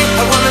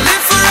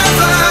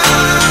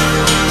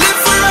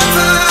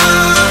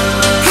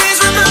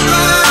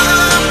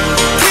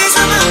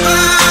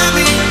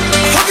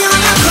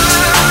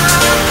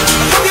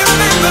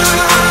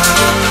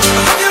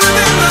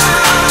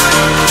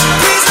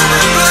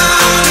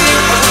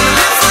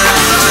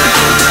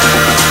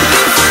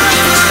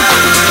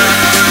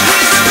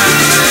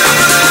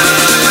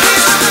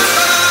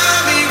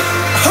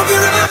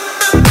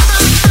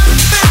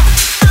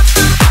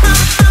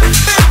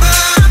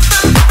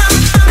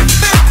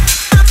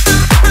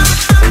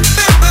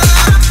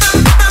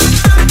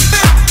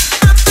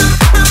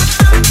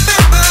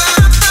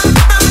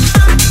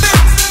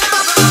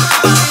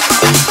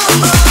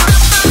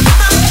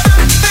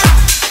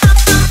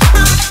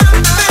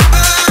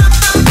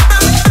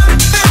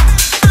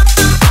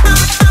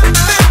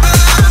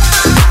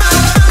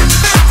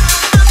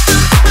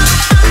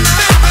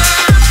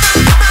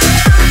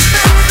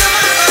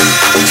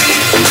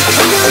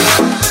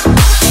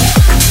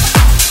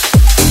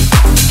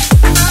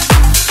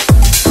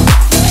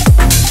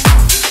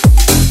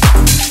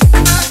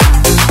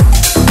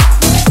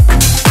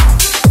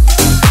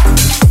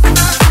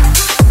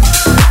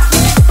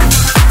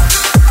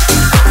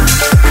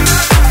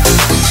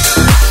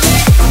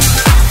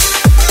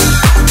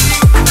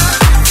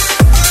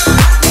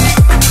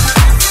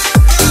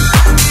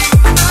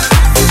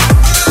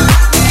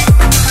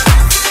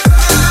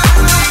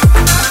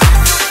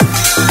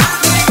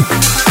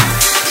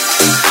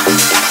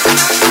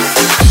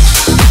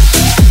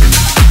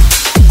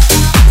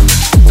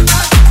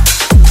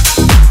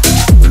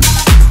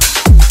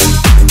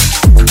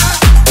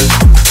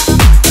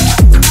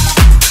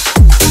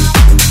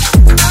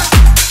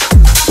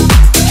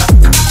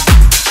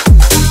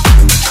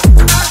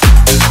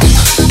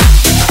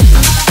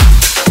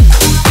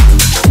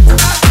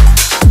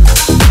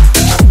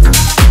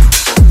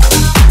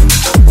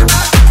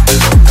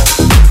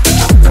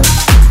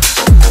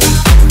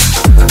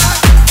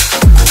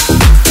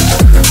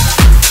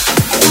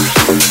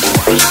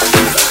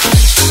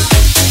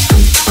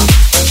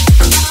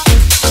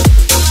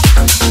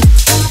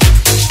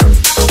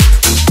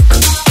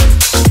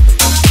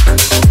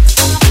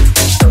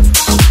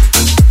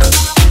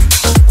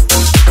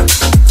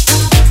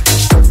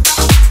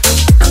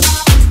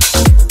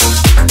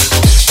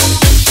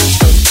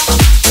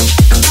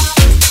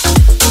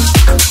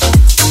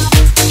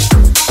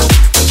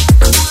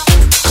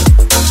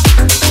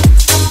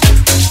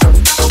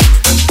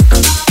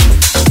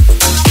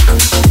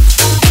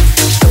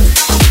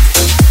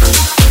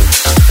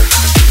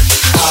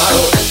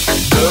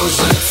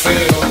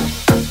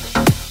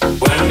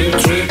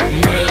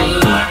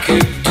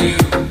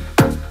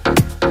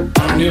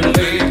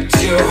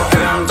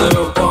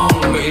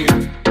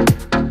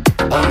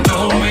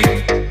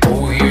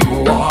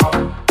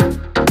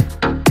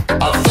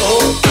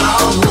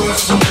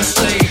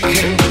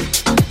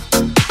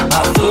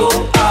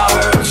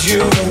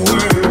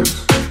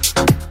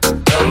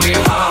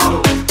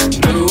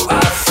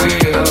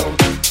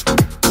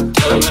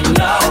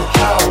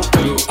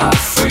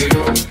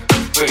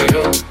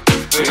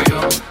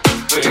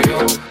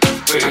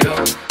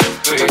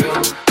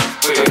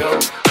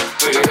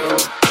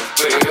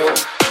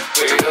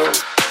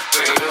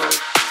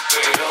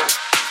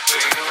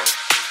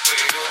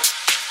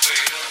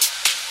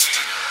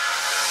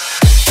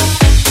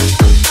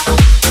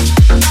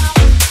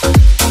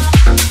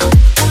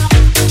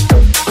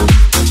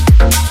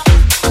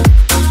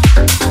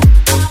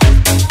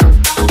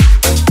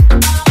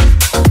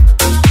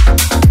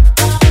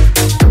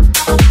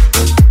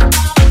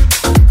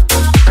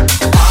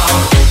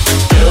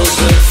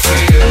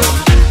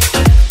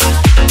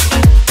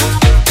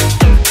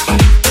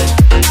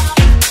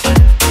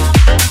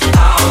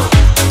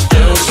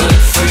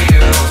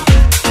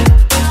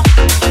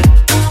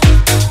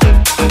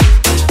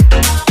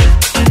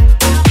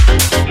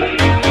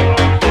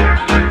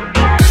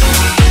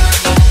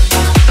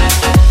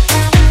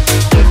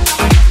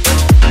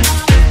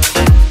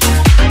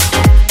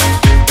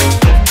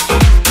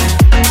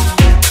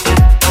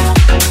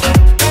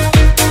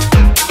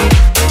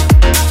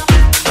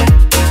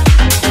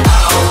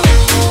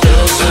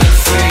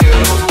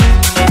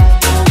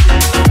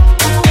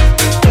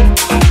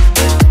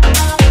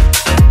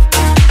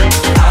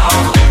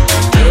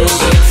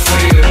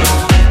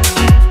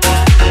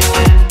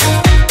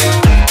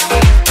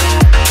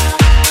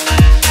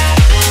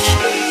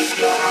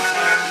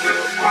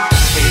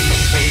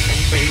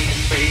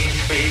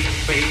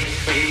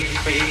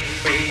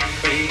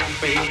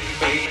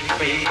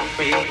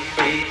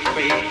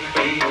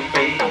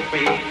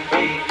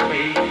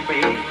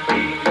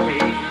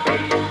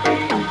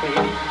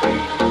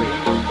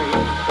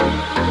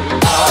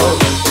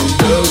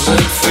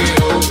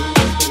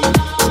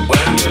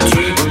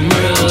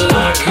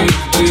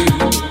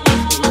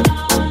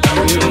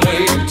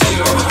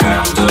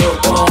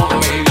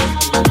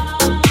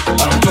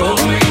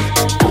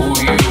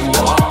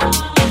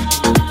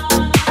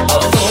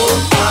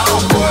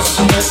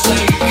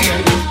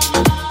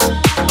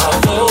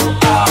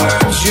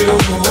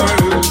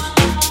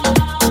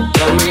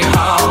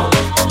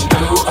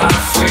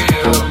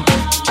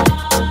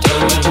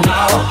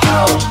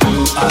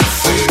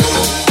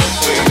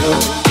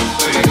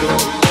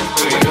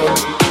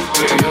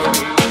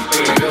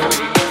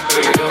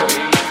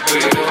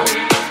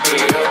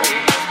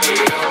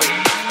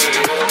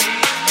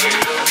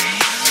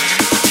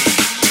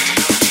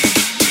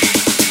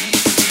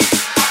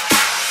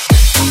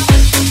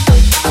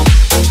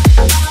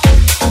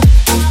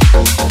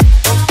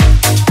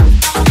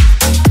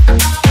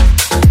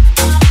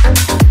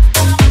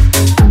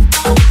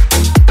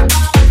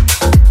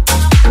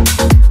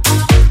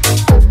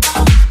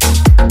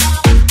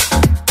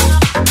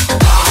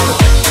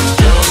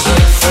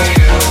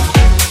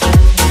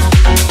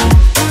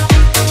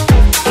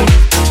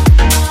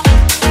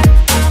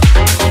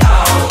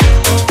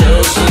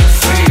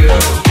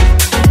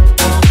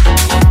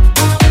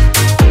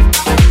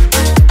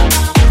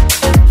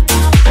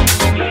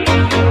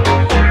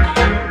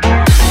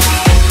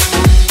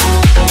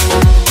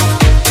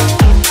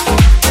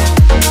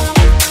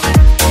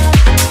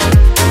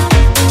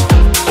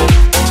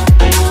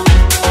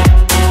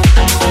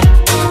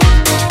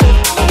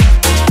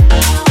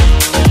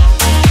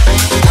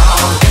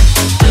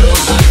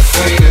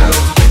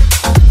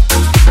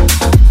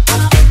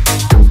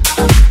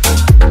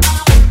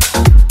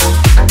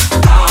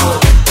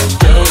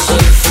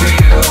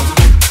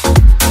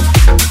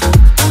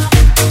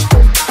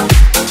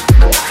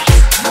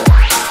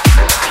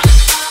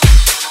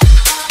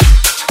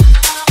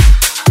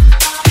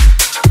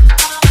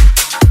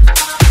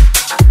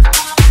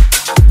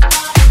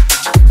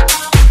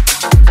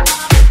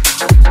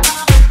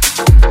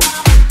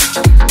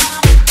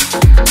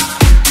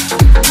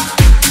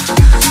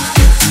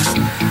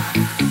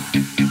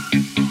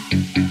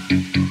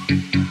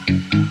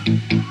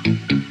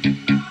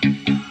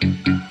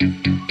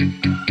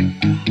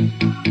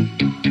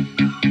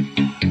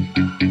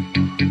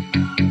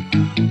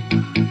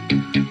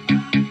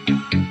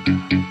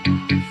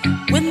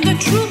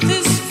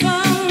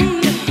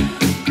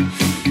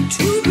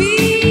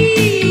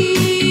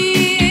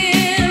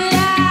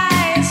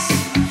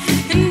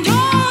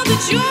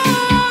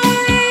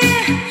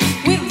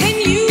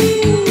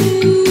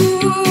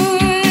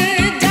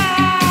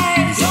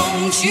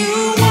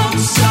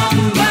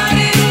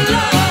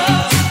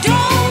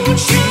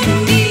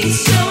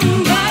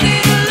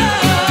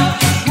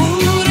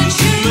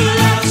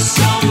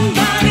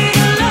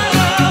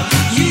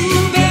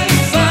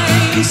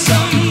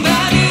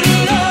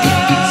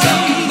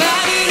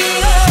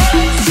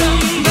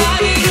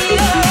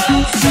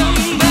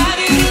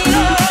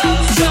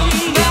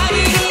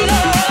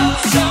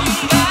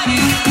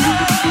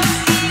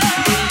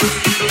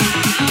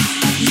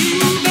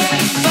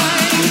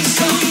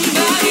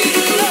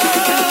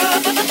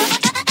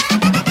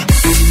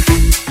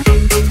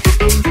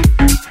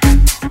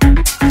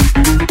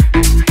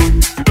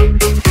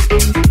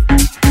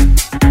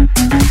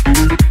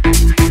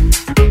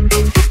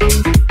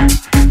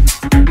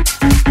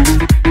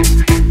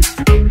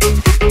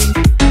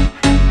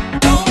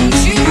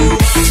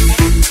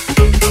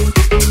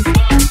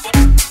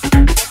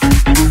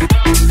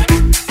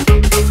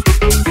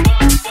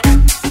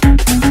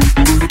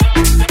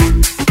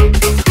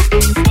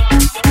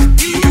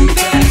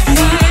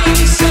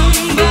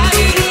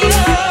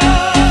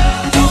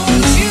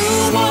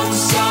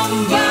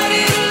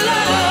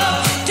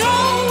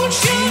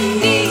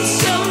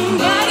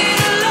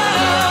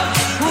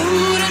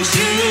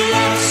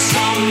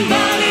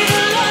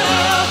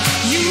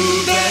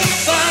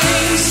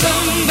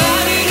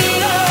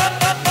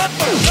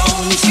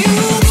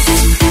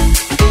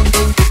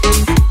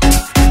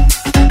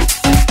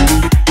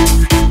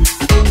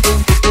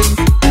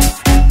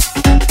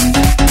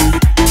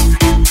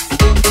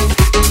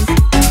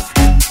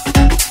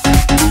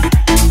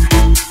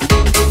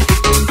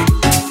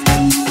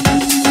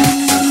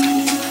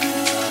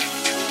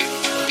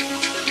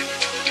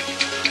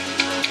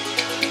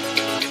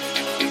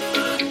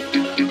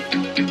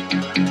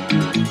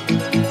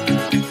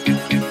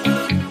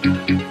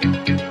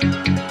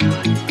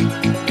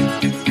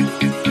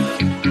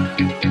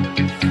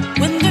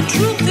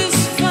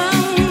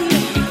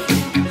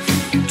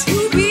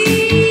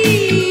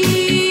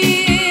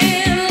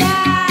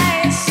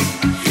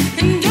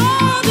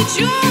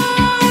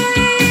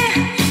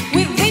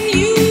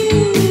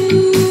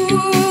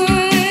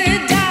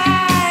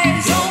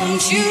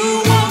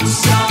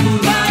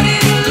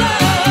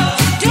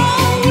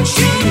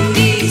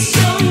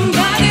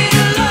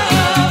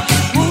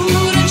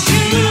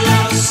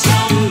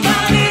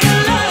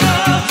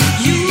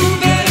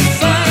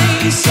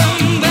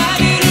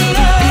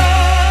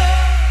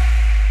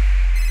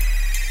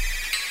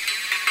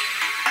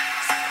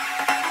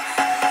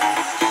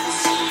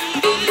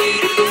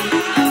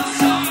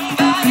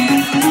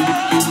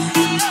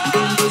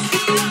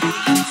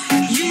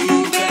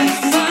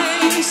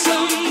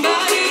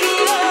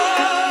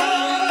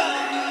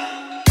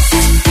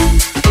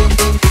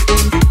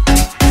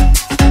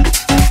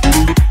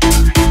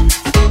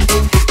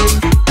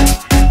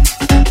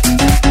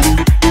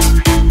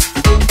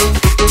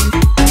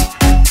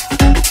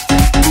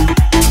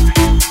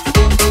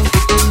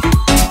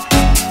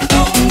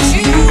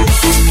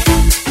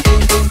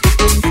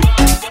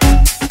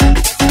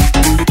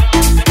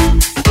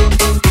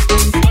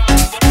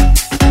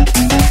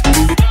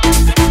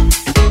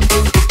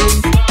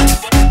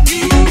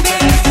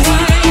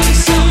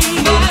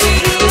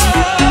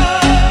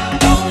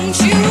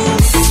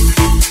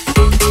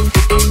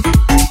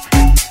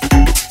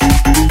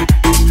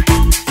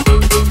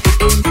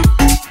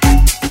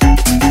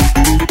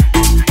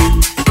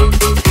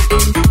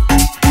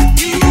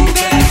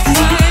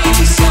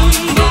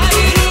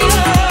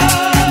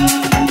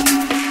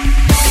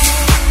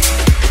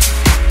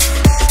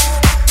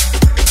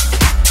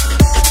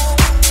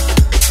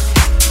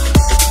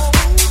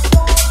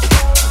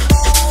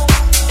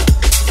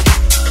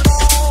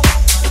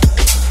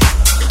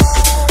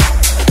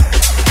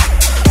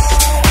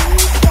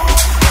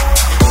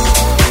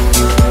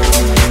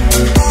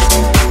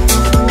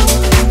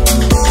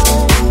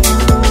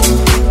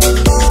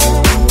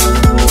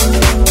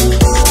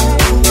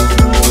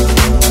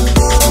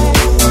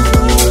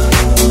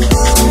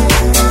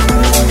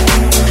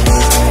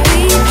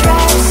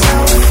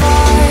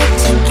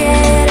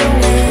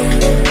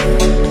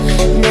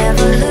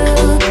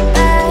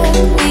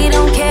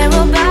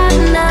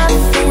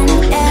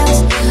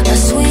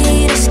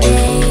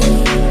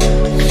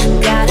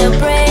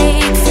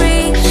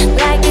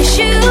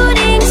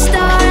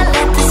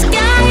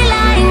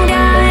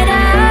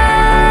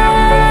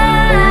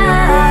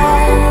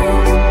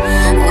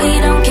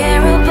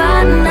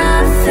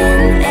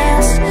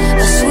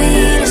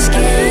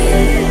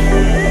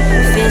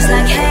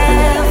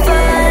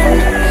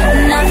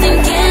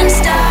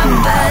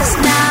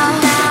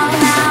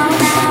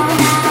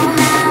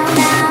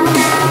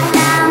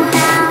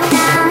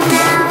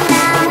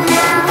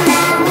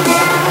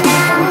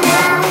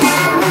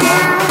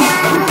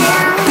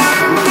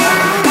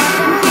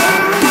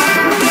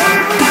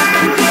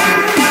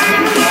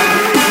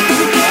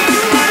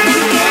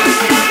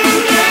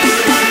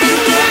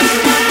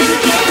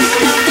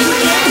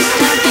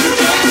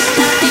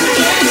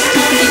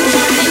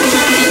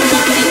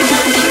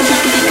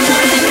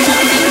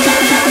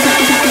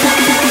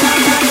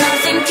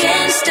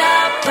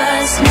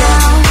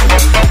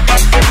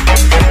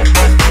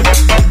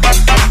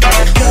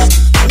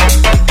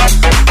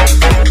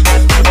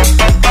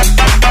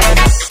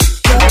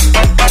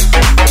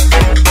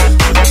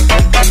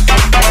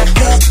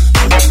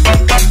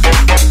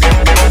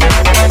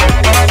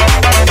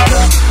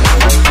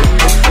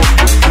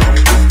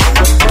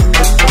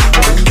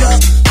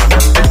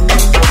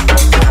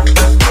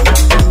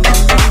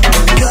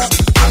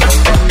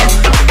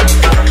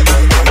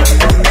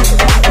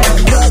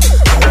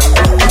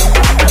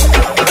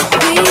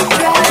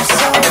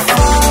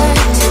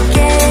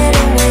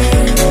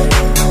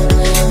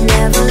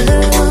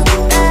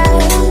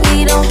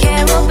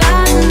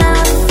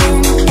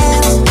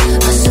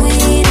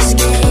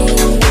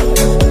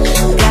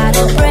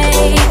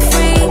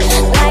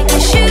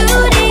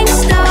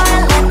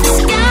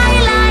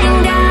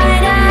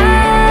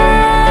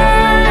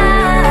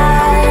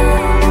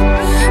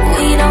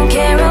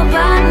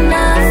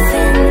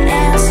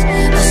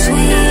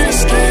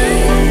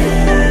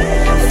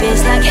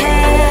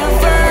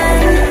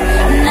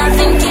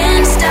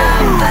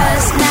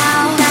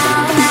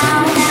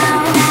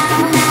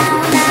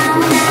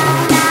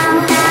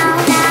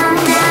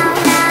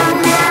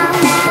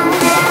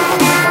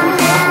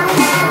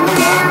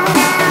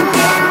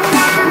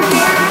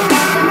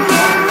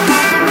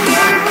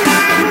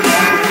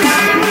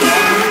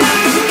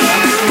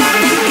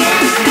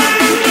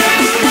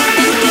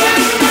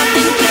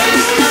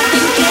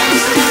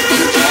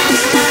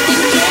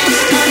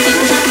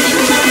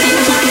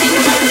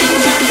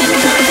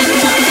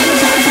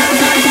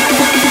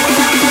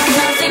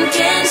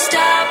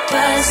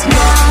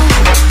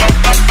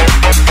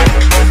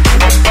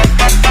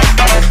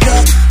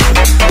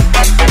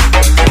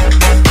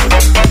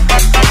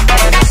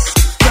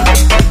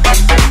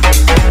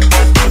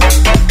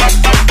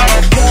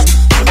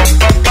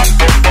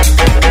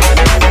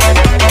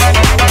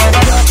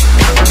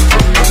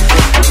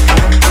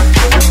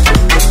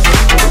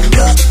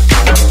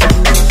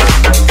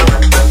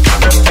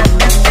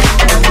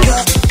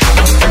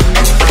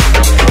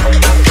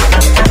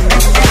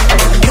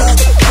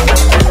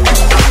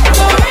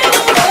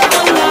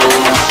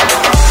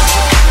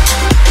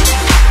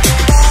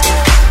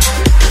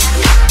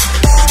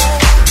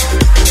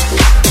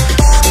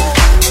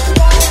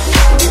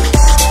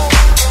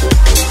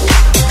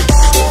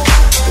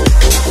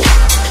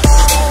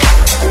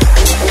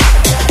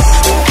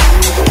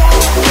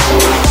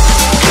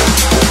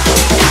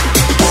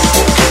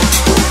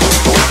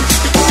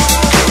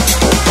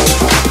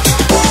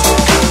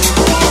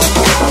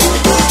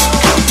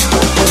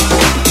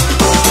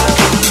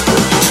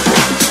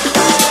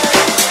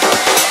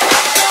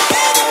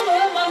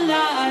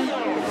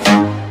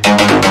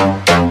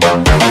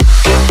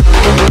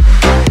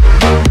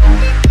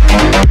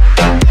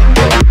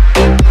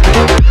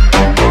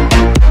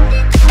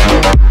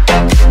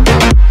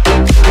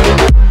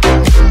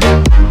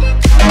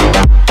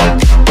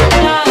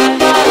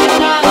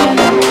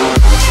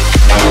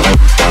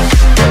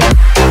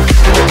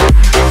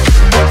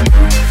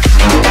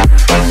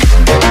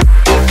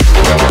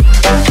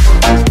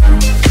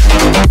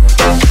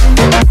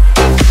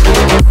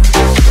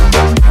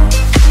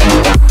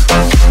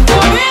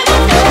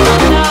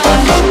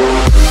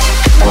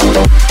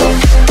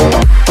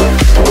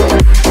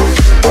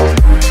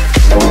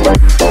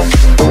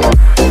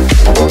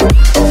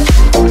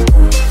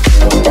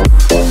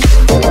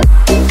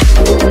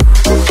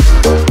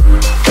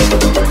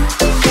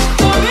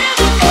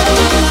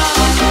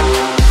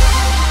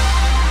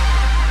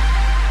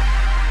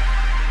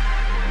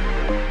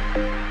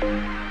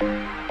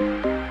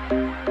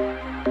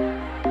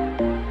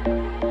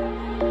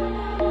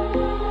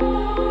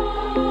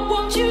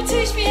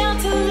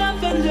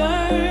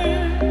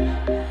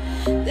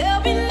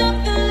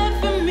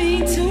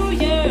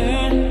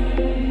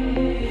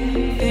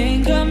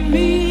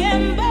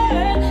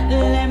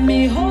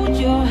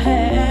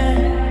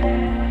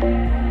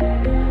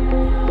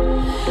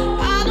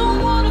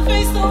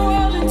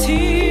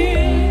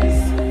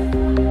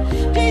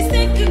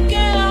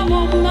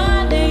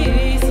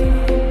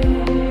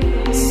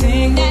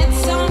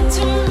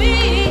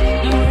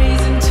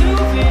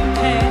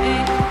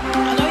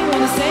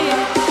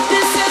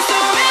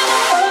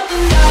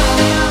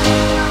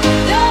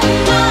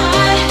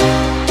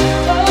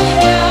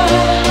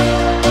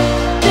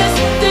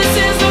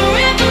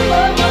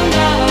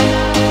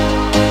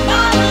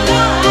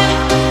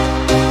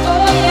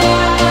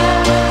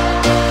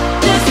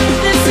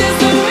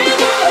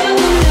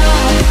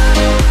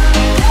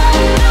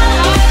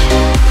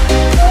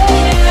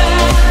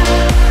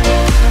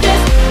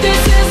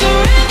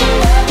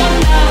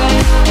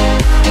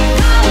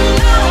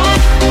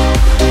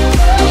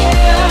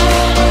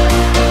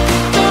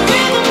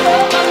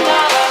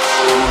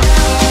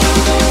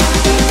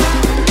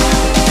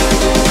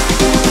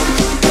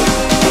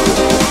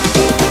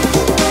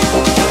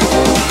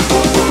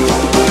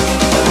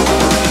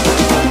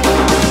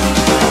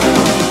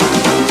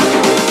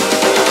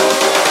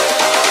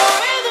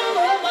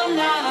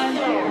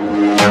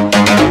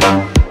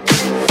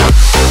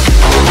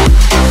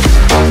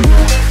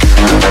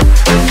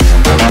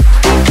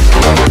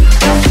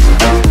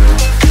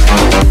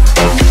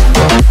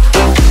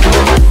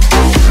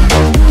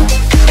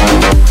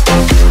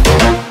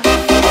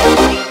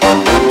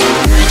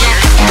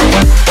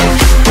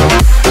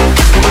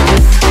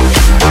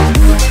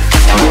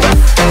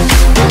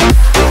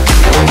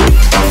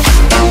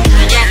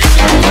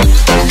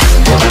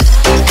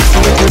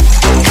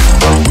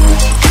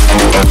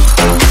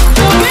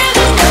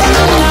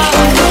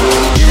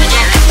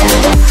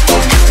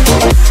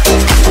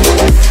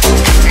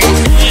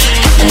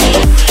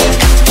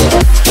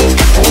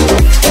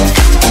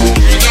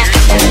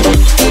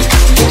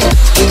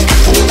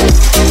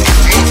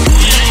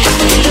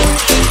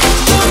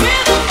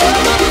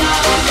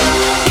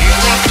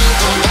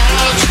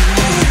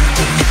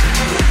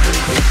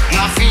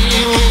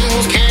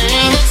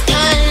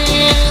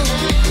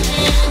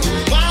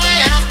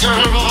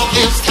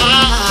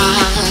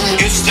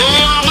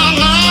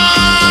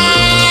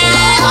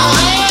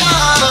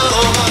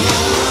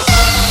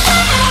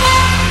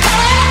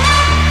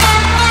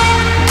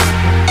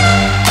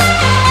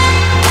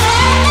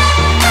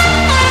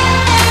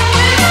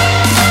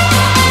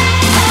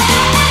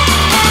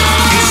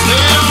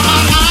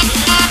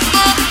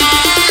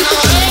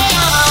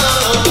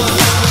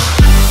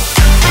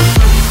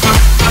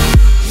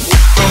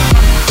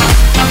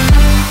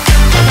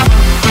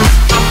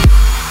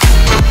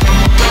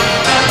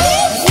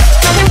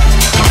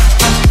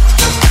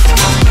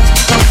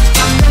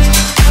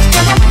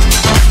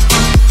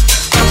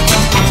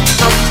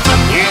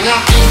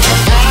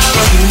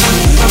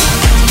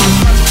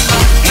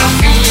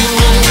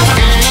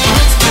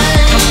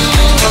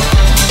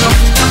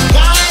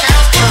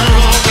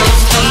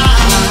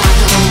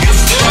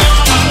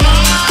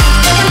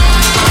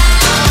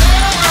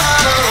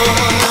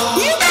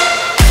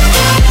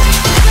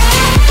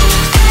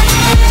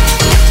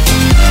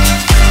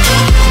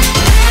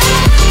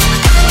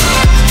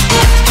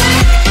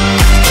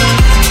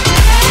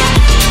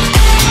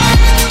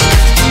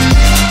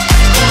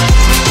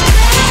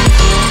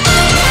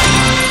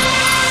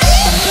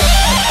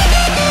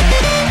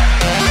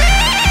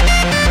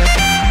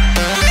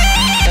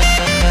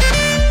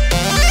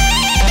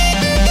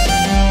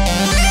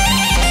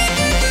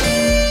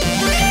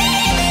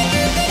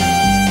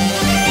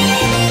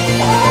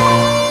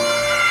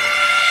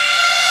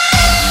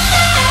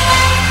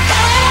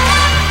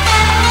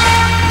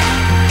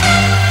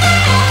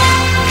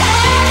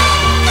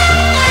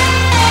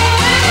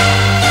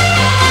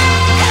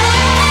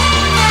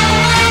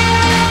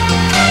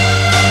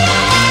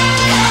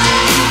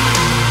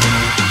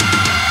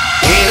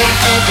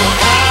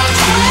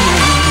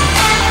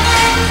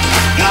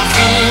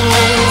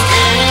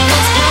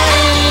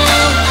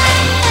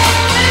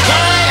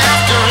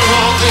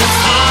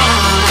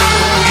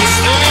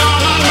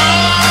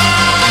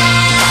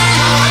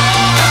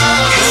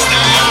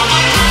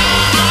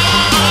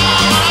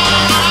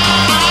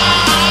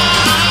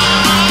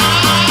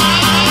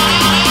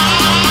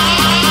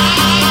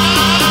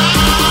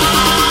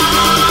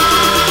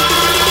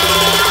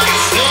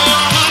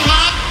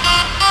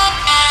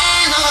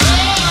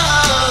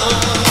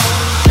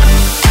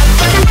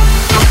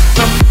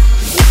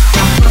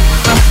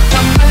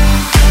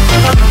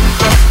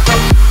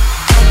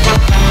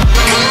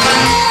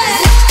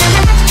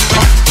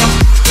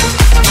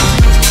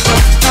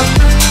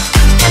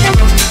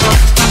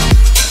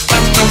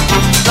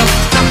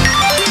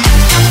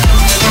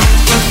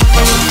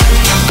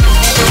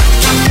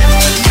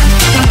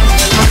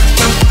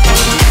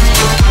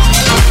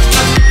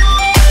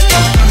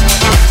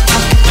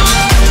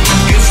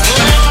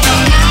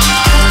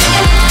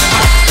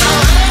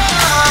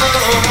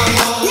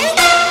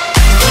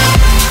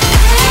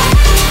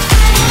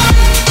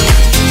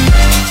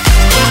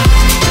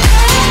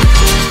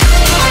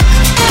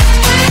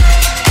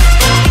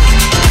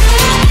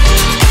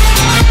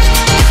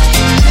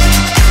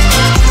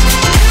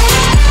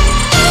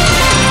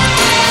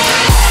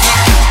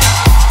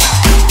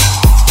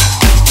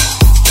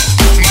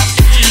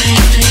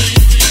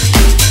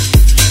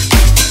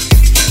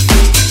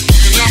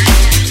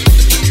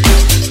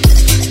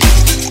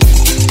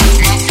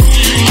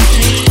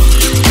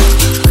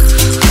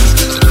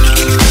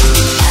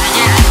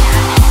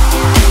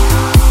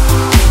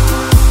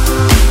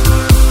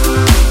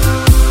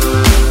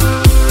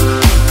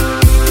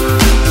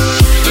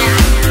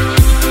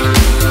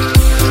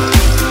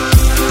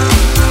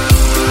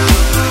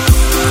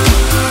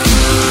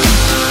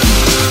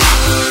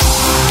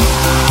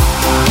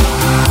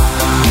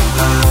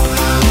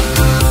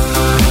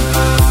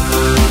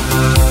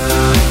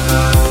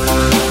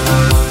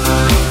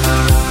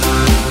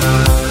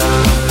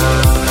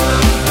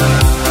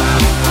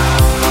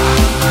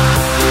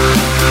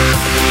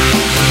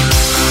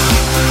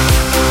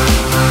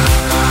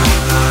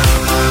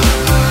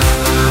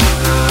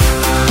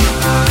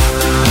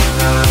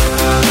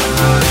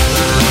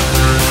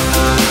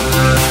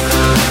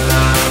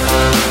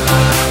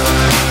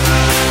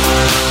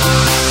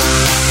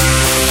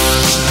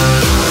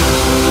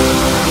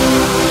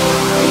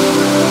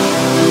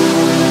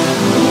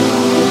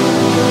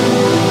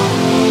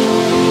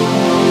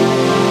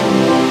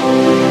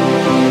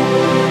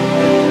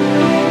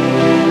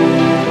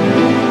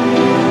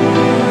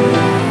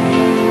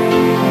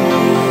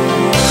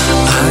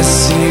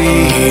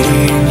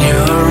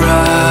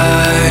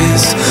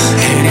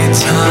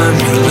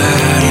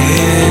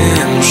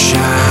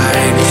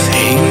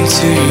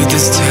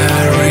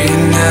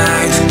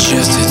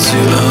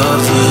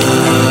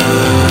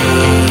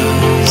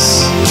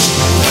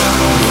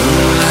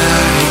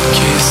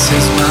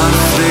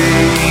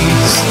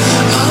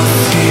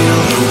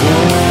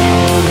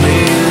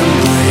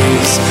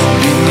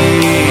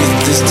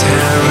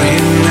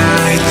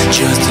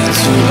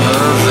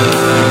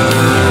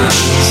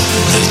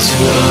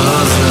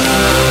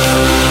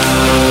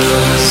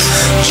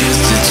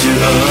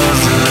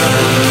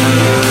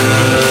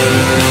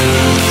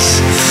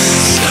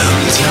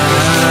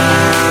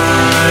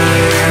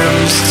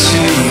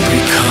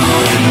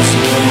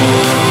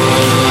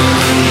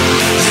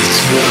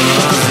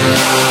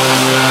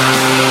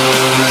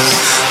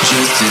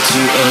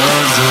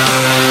 of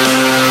the